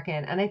uniquely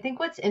American. And I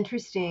think what's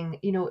interesting,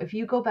 if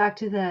you go back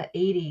to the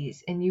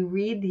 80s and you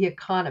read the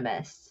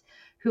economists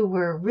who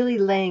were really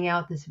laying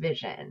out this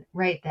vision,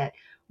 right? That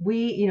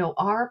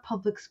our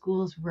public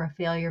schools were a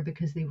failure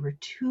because they were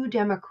too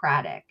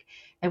democratic.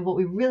 And what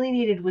we really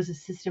needed was a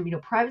system.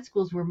 Private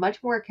schools were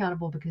much more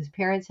accountable because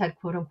parents had,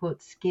 quote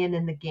unquote, skin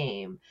in the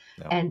game.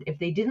 Yeah. And if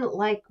they didn't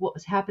like what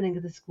was happening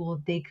at the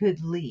school, they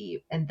could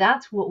leave. And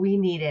that's what we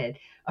needed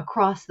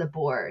across the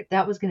board.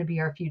 That was going to be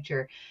our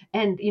future.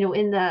 And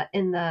in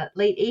the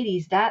late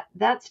 80s,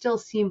 that still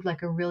seemed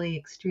like a really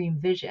extreme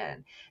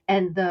vision.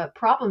 And the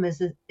problem is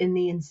that in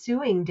the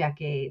ensuing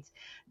decades,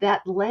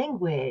 that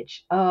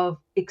language of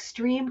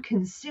extreme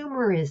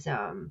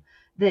consumerism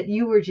that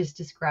you were just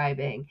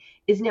describing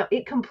is now,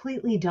 it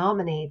completely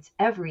dominates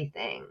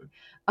everything.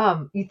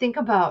 You think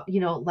about,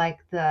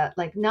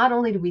 like, not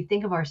only do we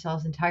think of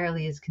ourselves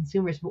entirely as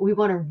consumers, but we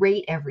want to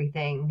rate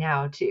everything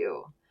now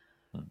too,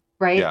 Hmm.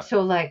 right? Yeah.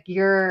 So like,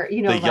 The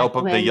like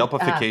The when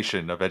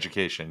Yelpification of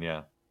education.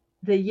 Yeah.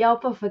 the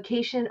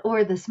Yelpification,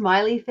 or the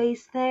smiley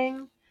face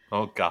thing.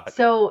 Oh God.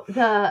 So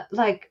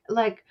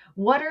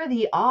what are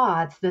the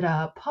odds that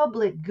a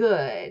public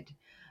good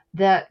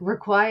that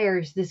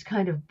requires this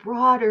kind of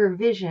broader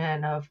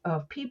vision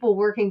of people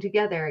working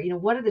together,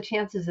 what are the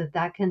chances that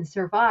that can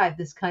survive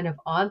this kind of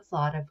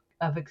onslaught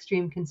of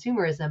extreme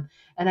consumerism?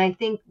 And I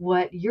think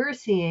what you're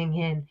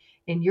seeing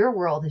in your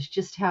world is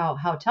just how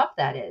tough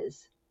that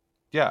is.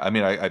 Yeah, I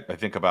mean, I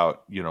think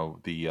about,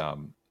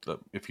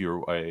 if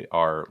you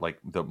are like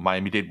the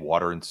Miami-Dade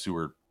Water and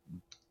Sewer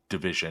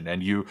Division,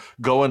 and you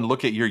go and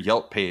look at your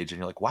Yelp page, and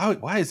you're like,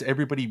 why is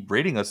everybody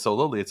rating us so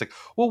lowly? It's like,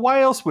 well,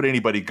 why else would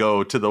anybody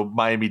go to the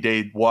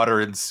Miami-Dade Water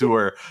and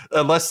Sewer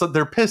unless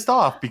they're pissed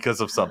off because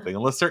of something,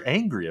 unless they're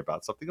angry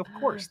about something? Of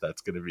course,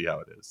 that's going to be how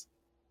it is.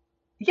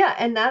 Yeah,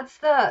 and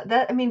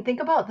I mean, think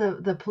about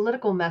the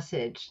political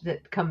message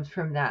that comes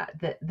from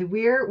that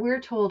we're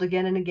told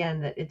again and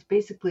again that it's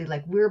basically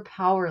like we're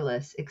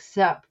powerless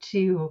except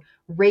to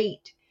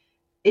rate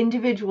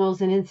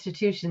individuals and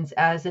institutions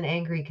as an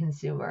angry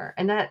consumer.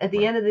 And that at the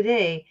Right. end of the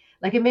day,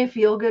 like it may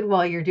feel good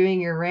while you're doing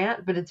your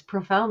rant, but it's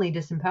profoundly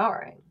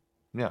disempowering.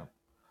 Yeah.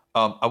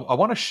 I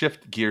want to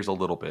shift gears a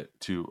little bit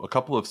to a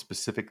couple of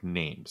specific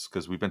names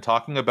because we've been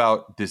talking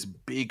about this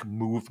big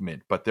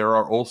movement, but there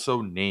are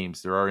also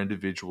names, there are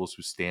individuals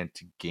who stand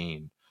to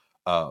gain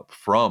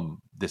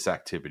from this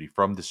activity,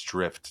 from this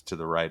drift to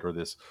the right or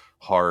this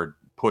hard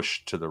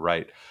push to the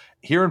right.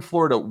 Here in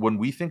Florida, when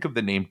we think of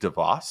the name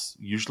DeVos,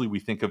 usually we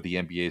think of the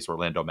NBA's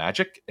Orlando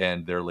Magic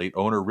and their late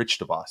owner, Rich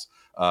DeVos,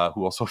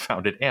 who also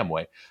founded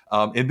Amway.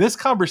 In this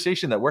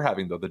conversation that we're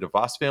having, though, the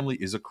DeVos family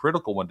is a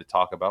critical one to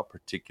talk about,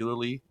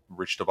 particularly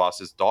Rich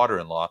DeVos's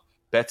daughter-in-law,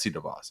 Betsy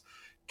DeVos.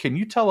 Can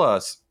you tell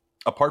us,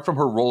 apart from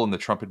her role in the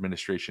Trump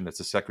administration as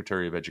the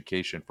Secretary of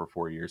Education for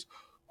 4 years,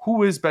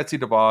 who is Betsy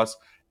DeVos,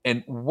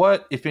 and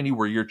what, if any,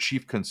 were your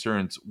chief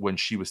concerns when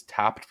she was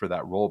tapped for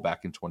that role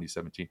back in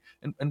 2017?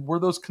 And were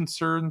those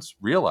concerns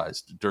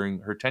realized during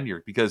her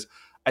tenure? Because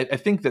I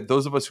think that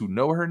those of us who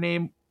know her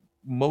name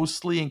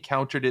mostly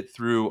encountered it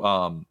through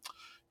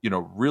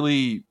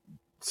really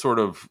sort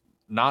of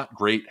not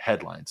great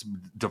headlines.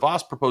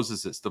 DeVos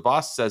proposes this.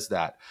 DeVos says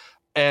that,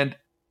 and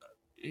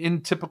in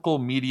typical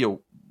media,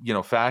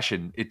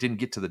 fashion, it didn't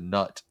get to the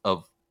nut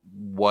of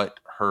what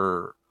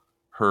her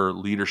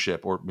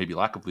leadership or maybe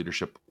lack of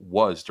leadership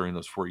was during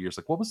those 4 years.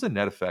 Like, what was the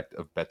net effect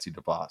of Betsy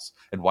DeVos,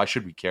 and why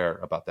should we care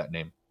about that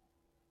name?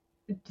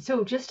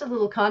 So just a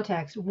little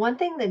context. One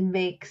thing that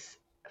makes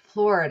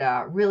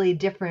Florida really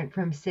different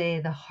from, say,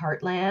 the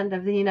heartland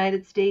of the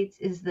United States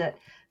is that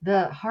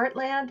the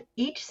heartland,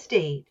 each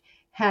state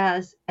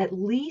has at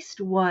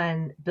least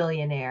one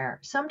billionaire,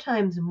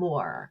 sometimes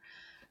more,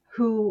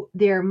 who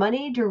their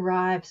money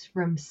derives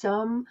from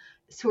some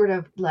sort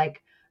of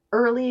like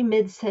early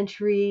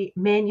mid-century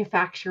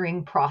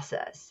manufacturing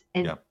process.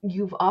 And Yeah,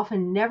 you've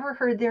often never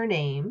heard their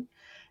name.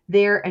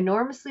 They're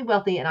enormously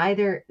wealthy, and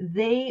either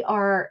they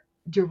are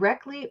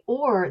directly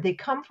or they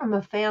come from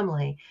a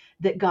family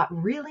that got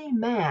really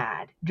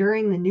mad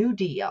during the New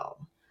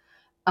Deal.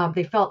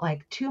 They felt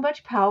like too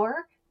much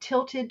power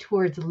tilted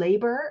towards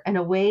labor and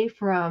away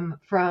from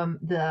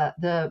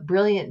the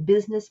brilliant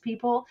business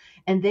people,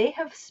 and they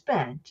have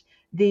spent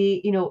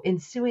the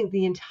ensuing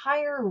the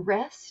entire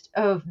rest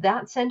of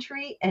that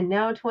century and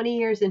now 20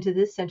 years into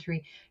this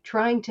century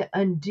trying to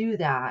undo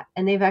that,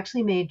 and they've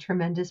actually made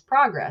tremendous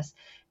progress.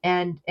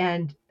 And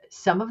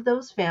some of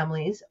those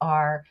families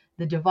are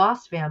the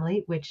DeVos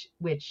family,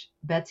 which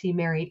Betsy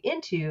married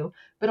into,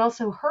 but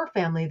also her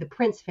family, the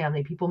Prince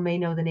family. People may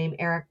know the name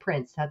Eric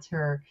Prince. That's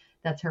her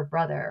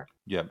brother.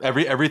 yeah.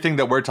 Everything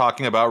that we're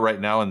talking about right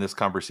now in this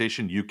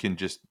conversation, you can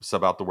just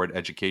sub out the word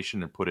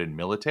education and put in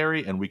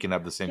military, and we can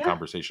have the same Yeah,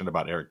 conversation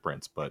about Eric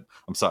Prince. But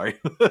I'm sorry.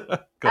 Go ahead, please.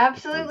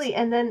 absolutely.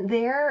 And then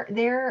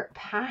their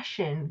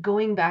passion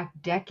going back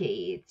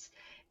decades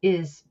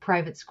is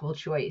private school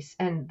choice.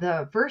 And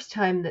the first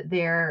time that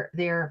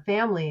their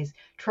families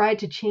tried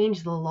to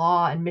change the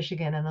law in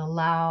Michigan and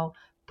allow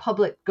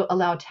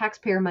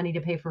taxpayer money to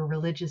pay for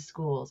religious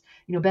schools.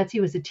 Betsy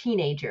was a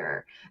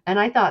teenager, and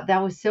I thought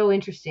that was so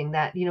interesting,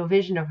 that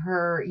vision of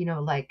her,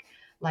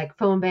 like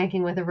phone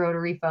banking with a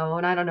rotary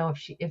phone. I don't know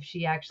if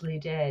she actually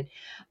did.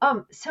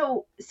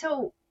 So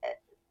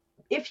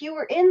if you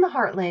were in the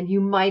heartland,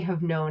 you might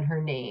have known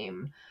her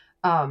name.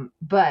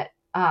 But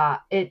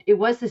it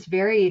was this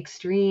very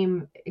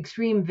extreme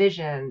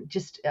vision,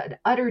 just an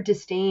utter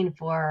disdain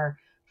for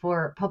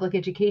public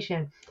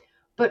education.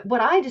 But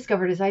what I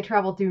discovered as I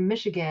traveled through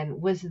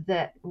Michigan was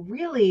that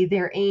really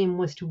their aim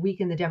was to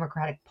weaken the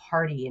Democratic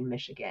Party in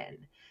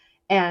Michigan,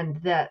 and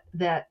that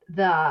the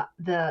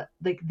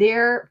like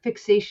their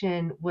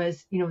fixation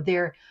was,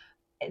 their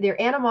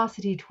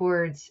animosity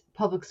towards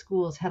public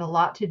schools had a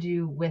lot to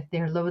do with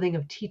their loathing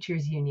of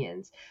teachers'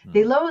 unions.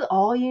 They Hmm. loathe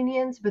all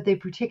unions, but they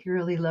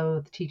particularly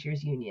loathe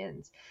teachers'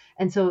 unions.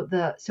 And so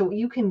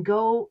you can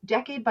go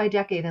decade by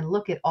decade and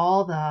look at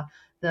all the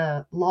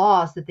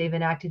laws that they've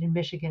enacted in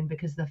Michigan,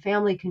 because the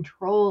family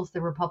controls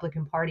the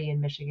Republican Party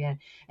in Michigan,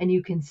 and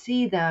you can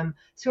see them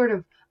sort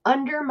of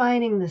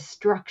undermining the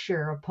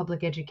structure of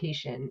public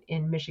education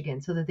in Michigan,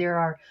 so that there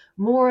are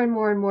more and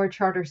more and more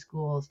charter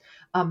schools,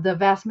 the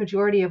vast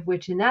majority of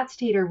which in that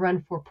state are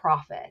run for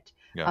profit,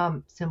 Yeah.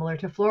 similar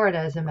to Florida,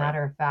 as a Right.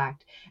 matter of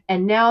fact.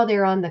 And now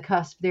they're on the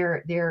cusp.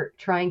 They're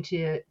trying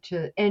to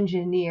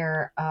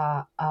engineer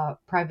a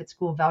private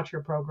school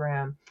voucher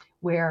program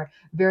where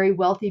very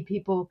wealthy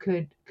people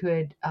could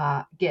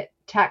get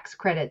tax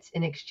credits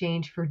in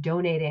exchange for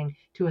donating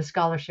to a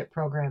scholarship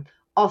program.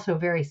 also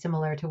very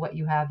similar to what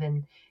you have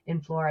in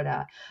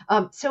Florida.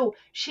 So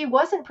she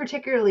wasn't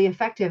particularly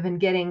effective in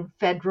getting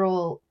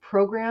federal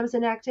programs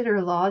enacted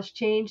or laws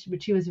changed,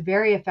 but she was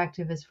very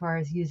effective as far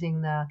as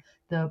using the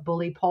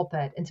bully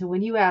pulpit. And so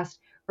when you asked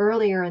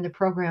earlier in the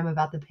program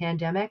about the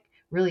pandemic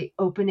really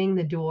opening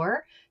the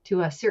door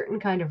to a certain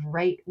kind of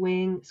right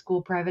wing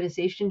school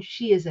privatization,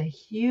 she is a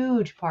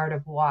huge part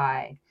of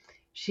why.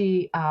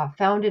 She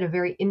founded a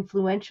very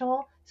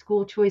influential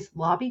school choice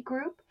lobby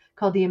group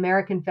called the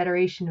American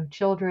Federation of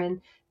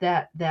Children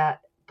that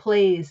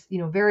plays,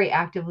 very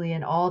actively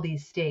in all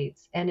these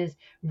states and is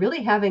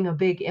really having a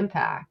big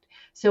impact.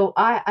 So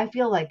I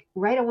feel like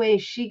right away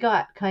she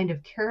got kind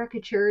of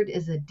caricatured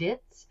as a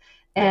ditz,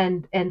 Yeah.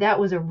 and that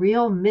was a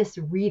real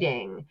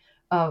misreading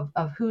of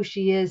who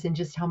she is and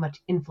just how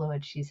much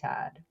influence she's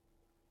had.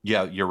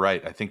 Yeah, you're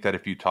right. I think that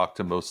if you talk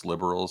to most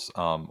liberals,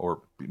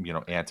 or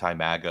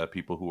anti-MAGA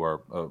people who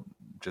are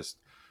just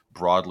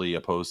broadly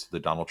opposed to the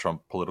Donald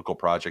Trump political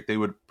project, they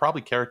would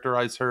probably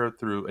characterize her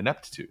through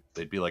ineptitude.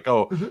 They'd be like,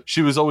 "Oh, Mhm.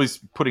 she was always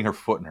putting her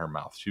foot in her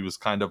mouth. She was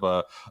kind of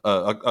like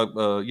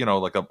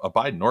a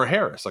Biden or a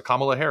Harris, a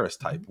Kamala Harris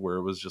type, where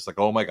it was just like,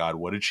 oh my God,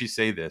 what did she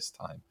say this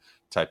time?"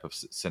 type of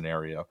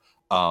scenario.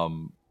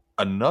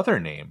 Another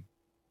name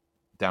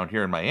down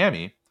here in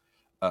Miami.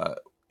 Uh,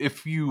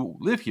 if you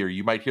live here,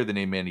 you might hear the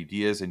name Manny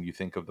Diaz and you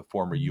think of the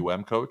former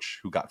Mhm. coach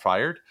who got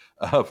fired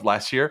of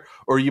last year,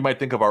 or you might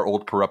think of our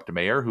old corrupt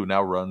mayor who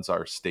now runs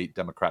our state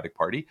Democratic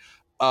Party.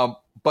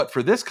 But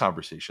for this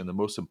conversation, the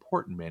most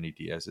important Manny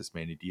Diaz is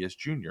Manny Diaz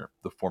Jr.,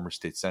 the former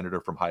state senator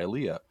from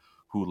Hialeah,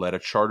 who led a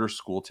charter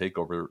school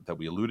takeover that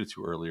we alluded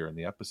to earlier in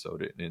the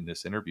episode in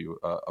this interview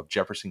of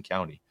Jefferson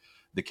County.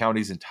 The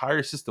county's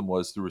entire system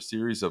was through a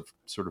series of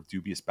sort of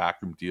dubious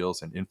backroom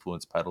deals and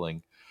influence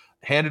peddling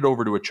handed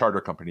over to a charter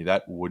company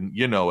that, wouldn't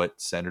you know it,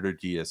 Senator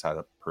Diaz had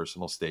a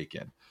personal stake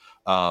in.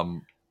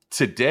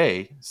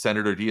 Today,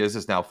 Senator Diaz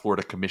is now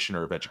Florida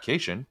Commissioner of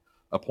Education,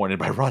 appointed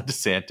by Ron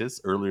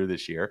DeSantis earlier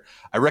this year.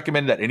 I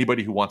recommend that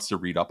anybody who wants to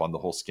read up on the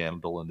whole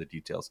scandal and the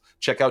details,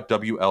 check out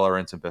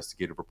WLRN's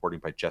investigative reporting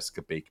by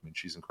Jessica Bakeman.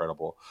 She's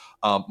incredible.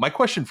 My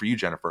question for you,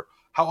 Jennifer,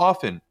 how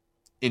often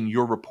in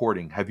your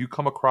reporting have you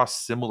come across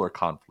similar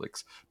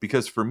conflicts?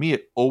 Because for me,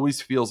 it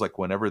always feels like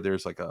whenever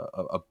there's like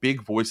a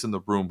big voice in the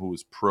room who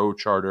is pro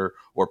charter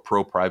or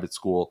pro private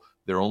school,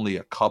 they're only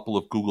a couple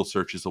of Google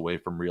searches away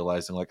from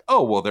realizing like,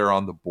 oh, well, they're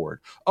on the board.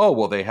 Oh,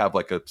 well, they have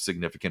like a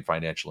significant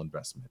financial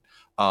investment.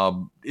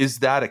 Is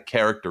that a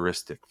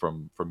characteristic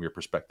from your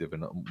perspective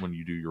and when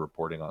you do your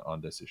reporting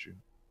on this issue?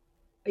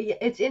 Yeah,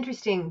 it's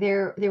interesting.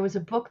 There was a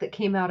book that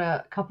came out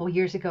a couple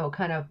years ago,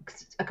 kind of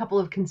a couple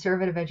of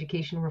conservative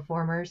education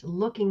reformers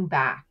looking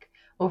back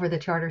over the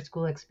charter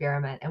school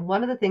experiment. And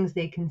one of the things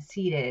they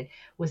conceded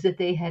was that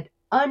they had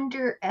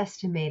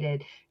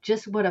underestimated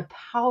just what a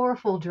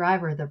powerful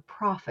driver the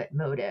profit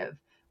motive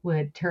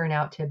would turn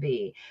out to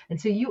be. And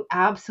so you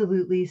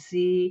absolutely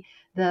see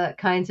the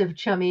kinds of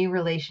chummy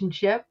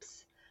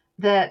relationships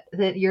that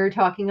you're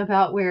talking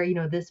about where,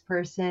 this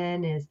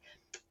person is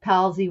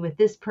palsy with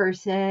this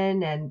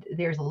person and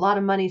there's a lot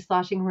of money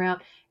sloshing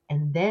around.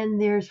 And then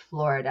there's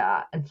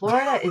Florida, and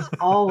Florida is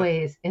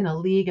always in a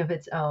league of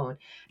its own.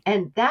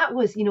 And that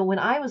was, when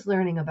I was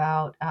learning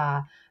about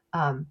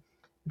um,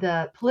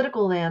 the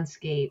political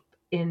landscape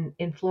in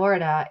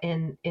Florida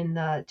in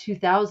the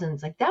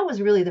 2000s, like that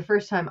was really the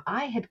first time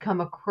I had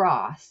come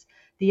across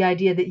the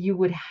idea that you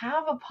would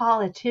have a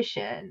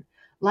politician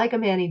like a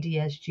Manny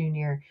Diaz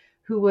Jr.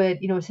 who would,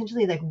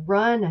 essentially like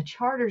run a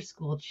charter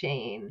school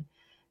chain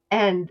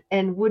and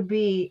would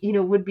be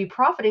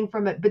profiting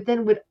from it, but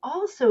then would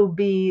also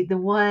be the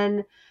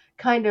one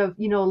kind of,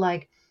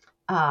 like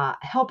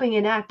helping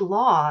enact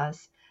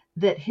laws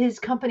that his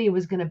company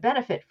was going to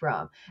benefit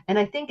from. And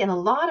I think in a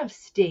lot of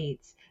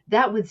states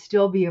that would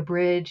still be a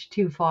bridge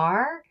too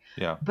far,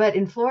 Yeah. but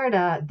in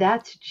Florida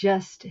that's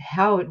just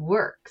how it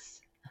works.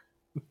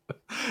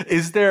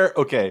 Is there,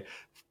 okay,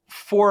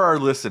 for our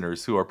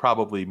listeners who are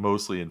probably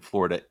mostly in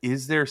Florida,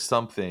 is there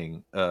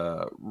something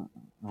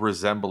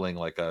resembling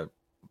like a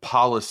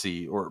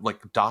policy or like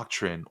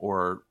doctrine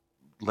or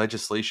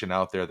legislation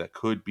out there that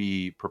could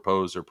be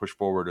proposed or pushed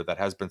forward or that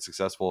has been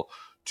successful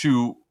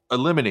to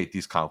eliminate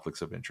these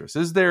conflicts of interest?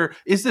 Is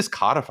this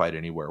codified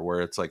anywhere where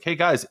it's like, hey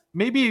guys,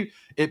 maybe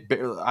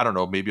I don't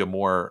know, maybe a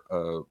more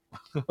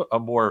a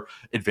more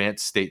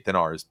advanced state than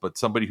ours, but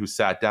somebody who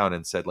sat down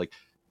and said like,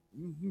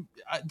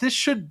 this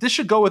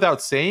should go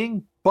without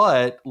saying,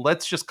 but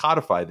let's just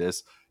codify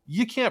this.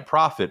 You can't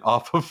profit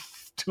off of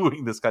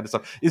doing this kind of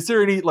stuff. Is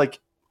there any like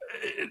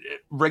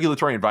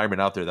regulatory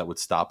environment out there that would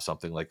stop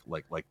something like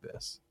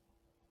this?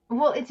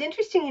 Well, it's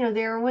interesting,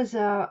 there was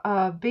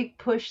a big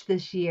push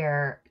this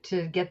year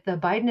to get the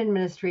Biden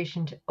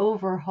administration to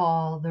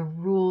overhaul the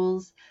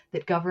rules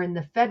that govern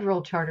the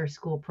federal charter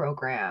school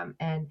program.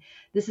 And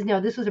this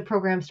was a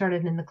program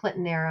started in the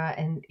Clinton era,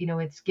 and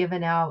it's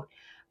given out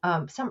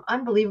some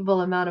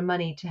unbelievable amount of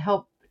money to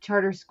help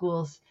charter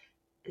schools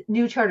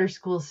new charter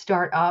schools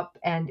start up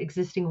and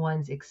existing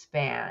ones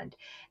expand.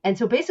 And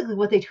so basically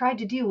what they tried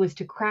to do was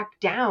to crack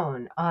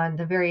down on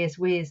the various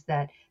ways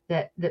that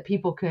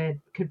people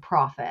could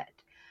profit.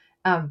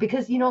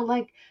 Because,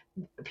 like,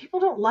 people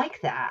don't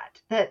like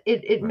that it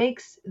Right.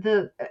 makes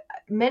the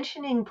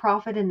mentioning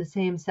profit in the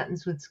same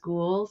sentence with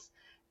schools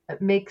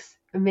makes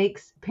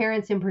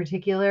parents in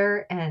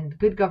particular and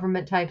good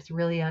government types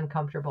really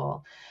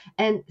uncomfortable.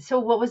 And so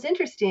what was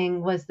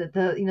interesting was that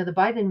the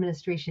Biden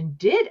administration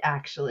did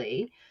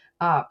actually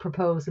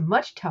propose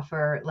much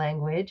tougher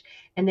language,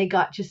 and they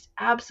got just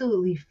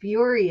absolutely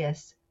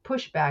furious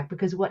pushback,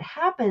 because what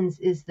happens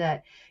is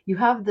that you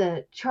have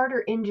the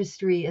charter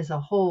industry as a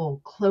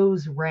whole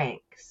close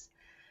ranks.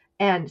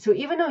 And so,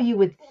 even though you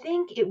would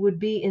think it would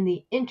be in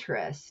the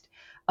interest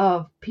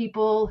of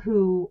people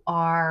who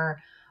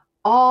are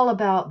all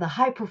about the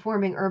high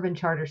performing urban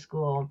charter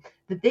school,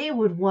 that they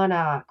would want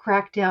to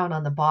crack down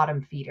on the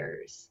bottom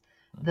feeders,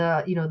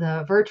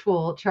 the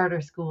virtual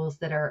charter schools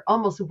that are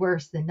almost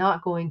worse than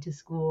not going to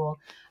school.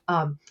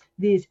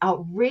 These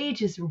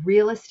outrageous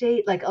real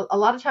estate, like a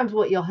lot of times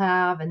what you'll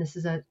have, and this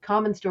is a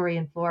common story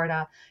in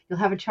Florida, you'll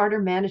have a charter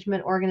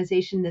management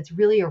organization that's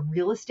really a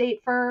real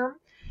estate firm.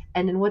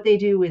 And then what they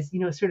do is,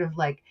 sort of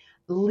like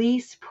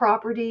lease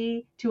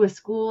property to a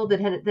school that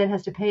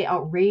has to pay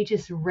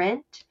outrageous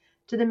rent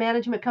to the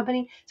management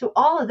company. So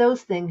all of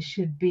those things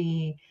should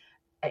be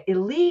Yeah.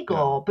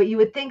 illegal, but you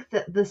would think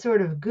that the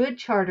sort of good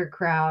charter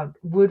crowd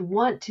would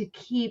want to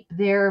keep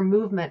their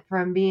movement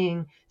from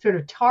being sort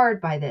of tarred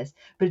by this,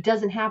 but it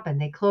doesn't happen.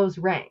 They close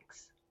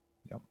ranks.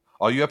 Yeah.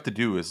 All you have to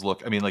do is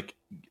look. I mean, like,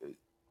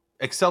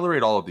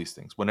 accelerate all of these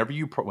things. Whenever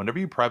you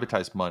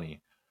privatize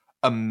money,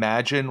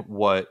 imagine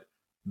what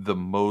the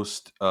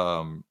most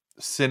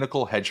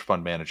cynical hedge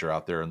fund manager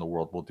out there in the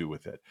world will do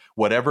with it.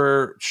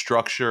 Whatever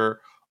structure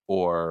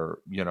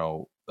or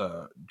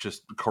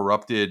just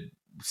corrupted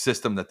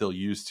system that they'll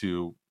use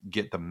to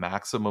get the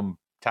maximum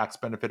tax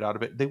benefit out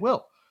of it, they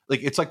will.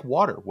 Like, it's like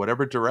water.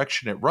 Whatever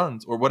direction it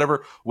runs, or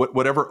whatever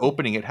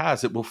opening it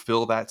has, it will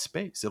fill that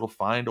space. It'll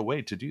find a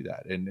way to do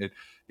that, and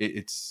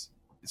it's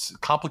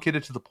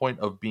complicated to the point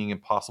of being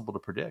impossible to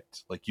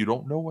predict. Like, you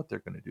don't know what they're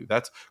going to do.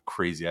 That's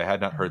crazy. I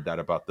had not heard that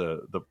about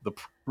the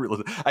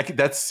real.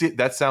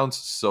 That sounds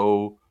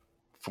so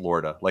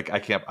Florida. Like,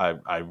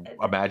 I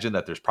imagine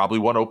that there's probably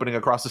one opening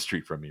across the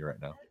street from me right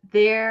now.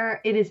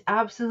 It is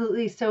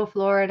absolutely so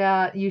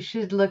Florida. You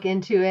should look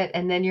into it,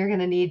 and then you're going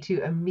to need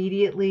to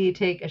immediately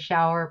take a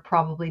shower,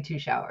 probably 2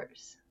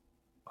 showers.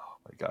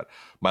 My God.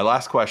 My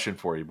last question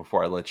for you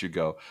before I let you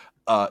go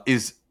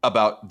is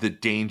about the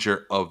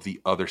danger of the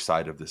other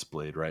side of this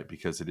blade, right?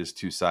 Because it is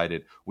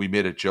two-sided. We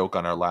made a joke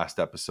on our last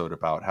episode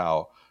about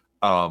how,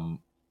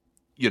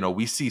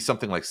 we see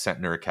something like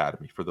Centner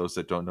Academy. For those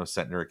that don't know,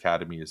 Centner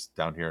Academy is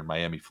down here in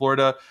Miami,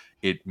 Florida.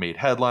 It made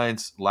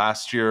headlines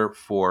last year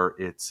for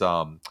its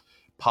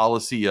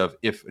policy of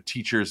if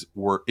teachers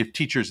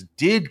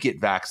did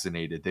get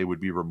vaccinated, they would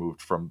be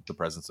removed from the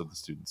presence of the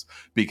students,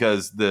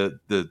 because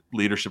the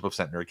leadership of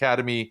Centner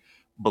Academy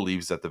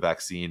believes that the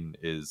vaccine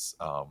is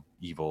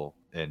evil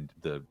and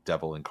the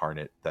devil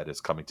incarnate that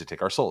is coming to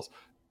take our souls.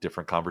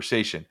 Different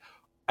conversation.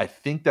 I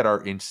think that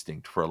our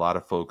instinct for a lot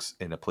of folks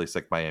in a place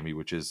like Miami,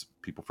 which is,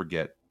 people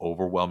forget,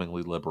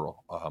 overwhelmingly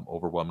liberal,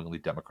 overwhelmingly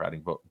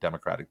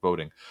democratic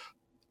voting,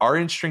 our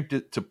instinct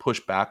to push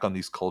back on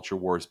these culture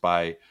wars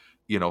by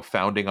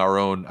founding our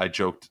own. I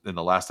joked in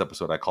the last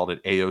episode, I called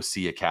it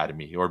AOC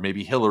Academy, or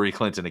maybe Hillary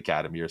Clinton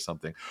Academy or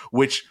something,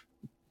 which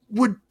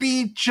would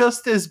be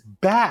just as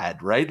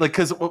bad, right? Like,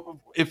 because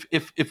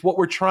if what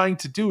we're trying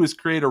to do is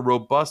create a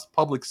robust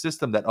public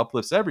system that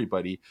uplifts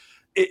everybody,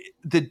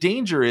 the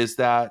danger is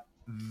that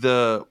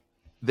the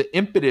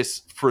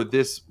impetus for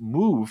this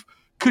move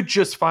could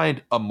just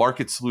find a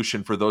market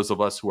solution for those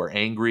of us who are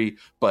angry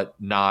but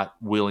not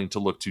willing to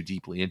look too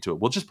deeply into it.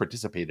 We'll just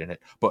participate in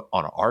it, but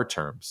on our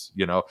terms.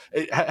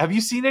 Have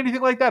you seen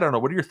anything like that? I don't know.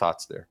 What are your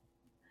thoughts there?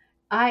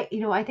 I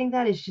think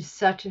that is just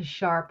such a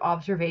sharp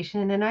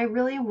observation, and I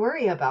really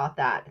worry about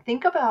that.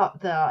 Think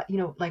about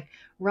like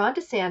Ron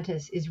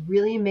DeSantis is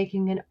really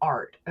making an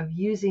art of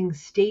using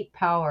state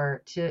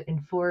power to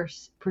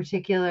enforce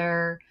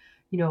particular,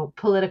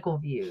 political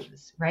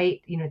views, right?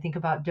 Think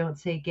about Don't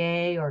Say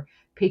Gay or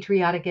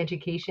patriotic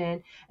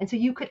education. And so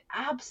you could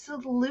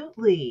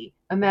absolutely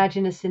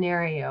imagine a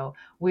scenario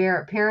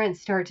where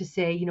parents start to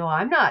say,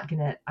 I'm not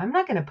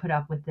gonna put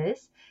up with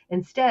this.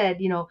 Instead,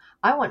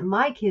 I want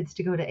my kids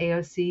to go to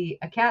AOC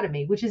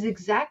Academy, which is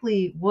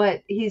exactly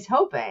what he's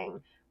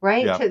hoping,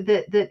 right? Yeah.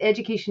 That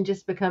education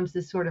just becomes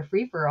this sort of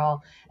free for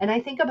all. And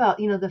I think about,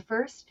 the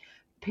first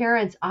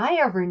parents I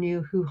ever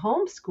knew who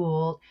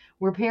homeschooled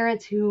were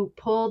parents who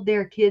pulled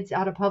their kids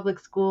out of public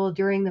school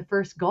during the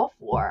first Gulf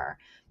War,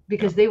 Yeah.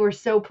 because they were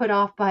so put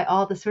off by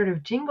all the sort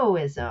of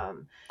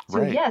jingoism. So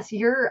Right. yes,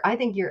 I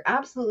think you're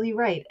absolutely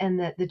right. And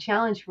that the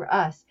challenge for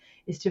us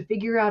is to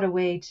figure out a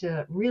way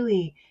to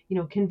really,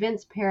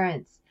 convince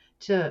parents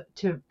to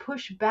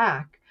push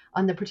back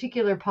on the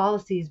particular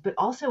policies, but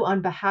also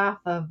on behalf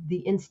of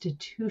the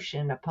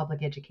institution of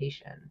public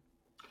education.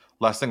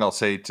 last thing I'll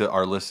say to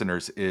our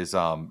listeners is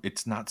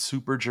it's not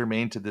super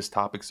germane to this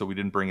topic, so we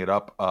didn't bring it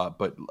up.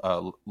 But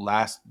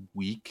last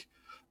week,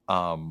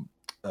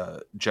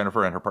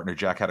 Jennifer and her partner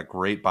Jack had a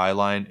great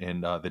byline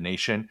in The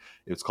Nation.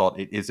 It's called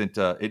 "It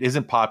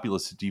isn't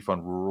populous to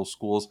defund rural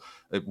schools."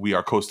 We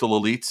are coastal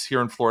elites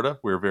here in Florida.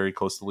 We're very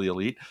coastally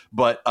elite,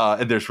 but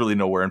and there's really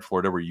nowhere in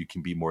Florida where you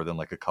can be more than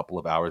like a couple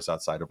of hours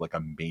outside of like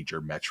a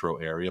major metro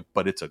area.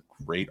 But it's a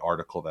great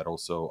article that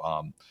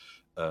also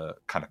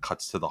kind of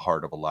cuts to the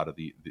heart of a lot of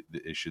the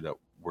issue that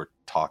we're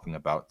talking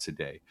about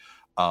today.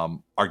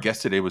 Our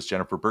guest today was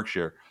Jennifer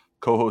Berkshire,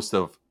 co-host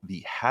of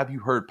the Have You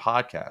Heard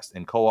podcast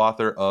and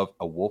co-author of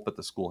A Wolf at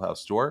the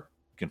Schoolhouse Door.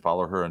 You can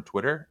follow her on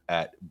Twitter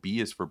at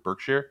B is for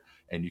Berkshire,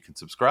 and you can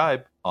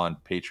subscribe on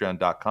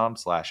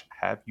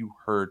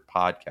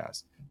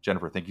patreon.com/haveyouheardpodcast.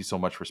 Jennifer, thank you so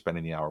much for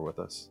spending the hour with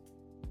us.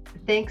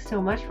 Thanks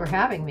so much for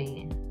having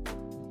me.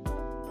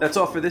 That's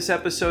all for this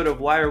episode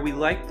of Why Are We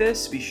Like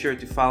This? Be sure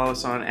to follow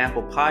us on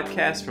Apple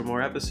Podcasts for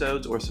more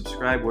episodes or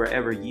subscribe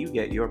wherever you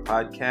get your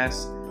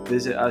podcasts.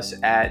 Visit us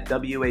at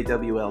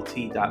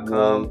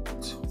wawlt.com.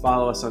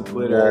 Follow us on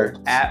Twitter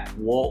at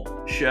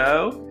Wolt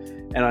Show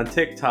and on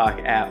TikTok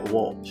at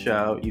Wolt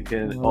Show. You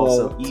can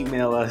also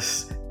email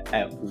us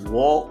at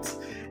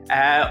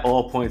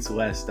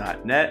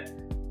wolt@allpointswest.net.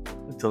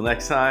 Until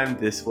next time,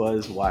 this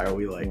was Why Are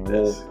We Like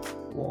This?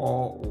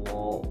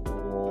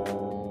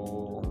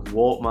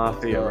 Wolt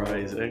Mafia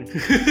Rising.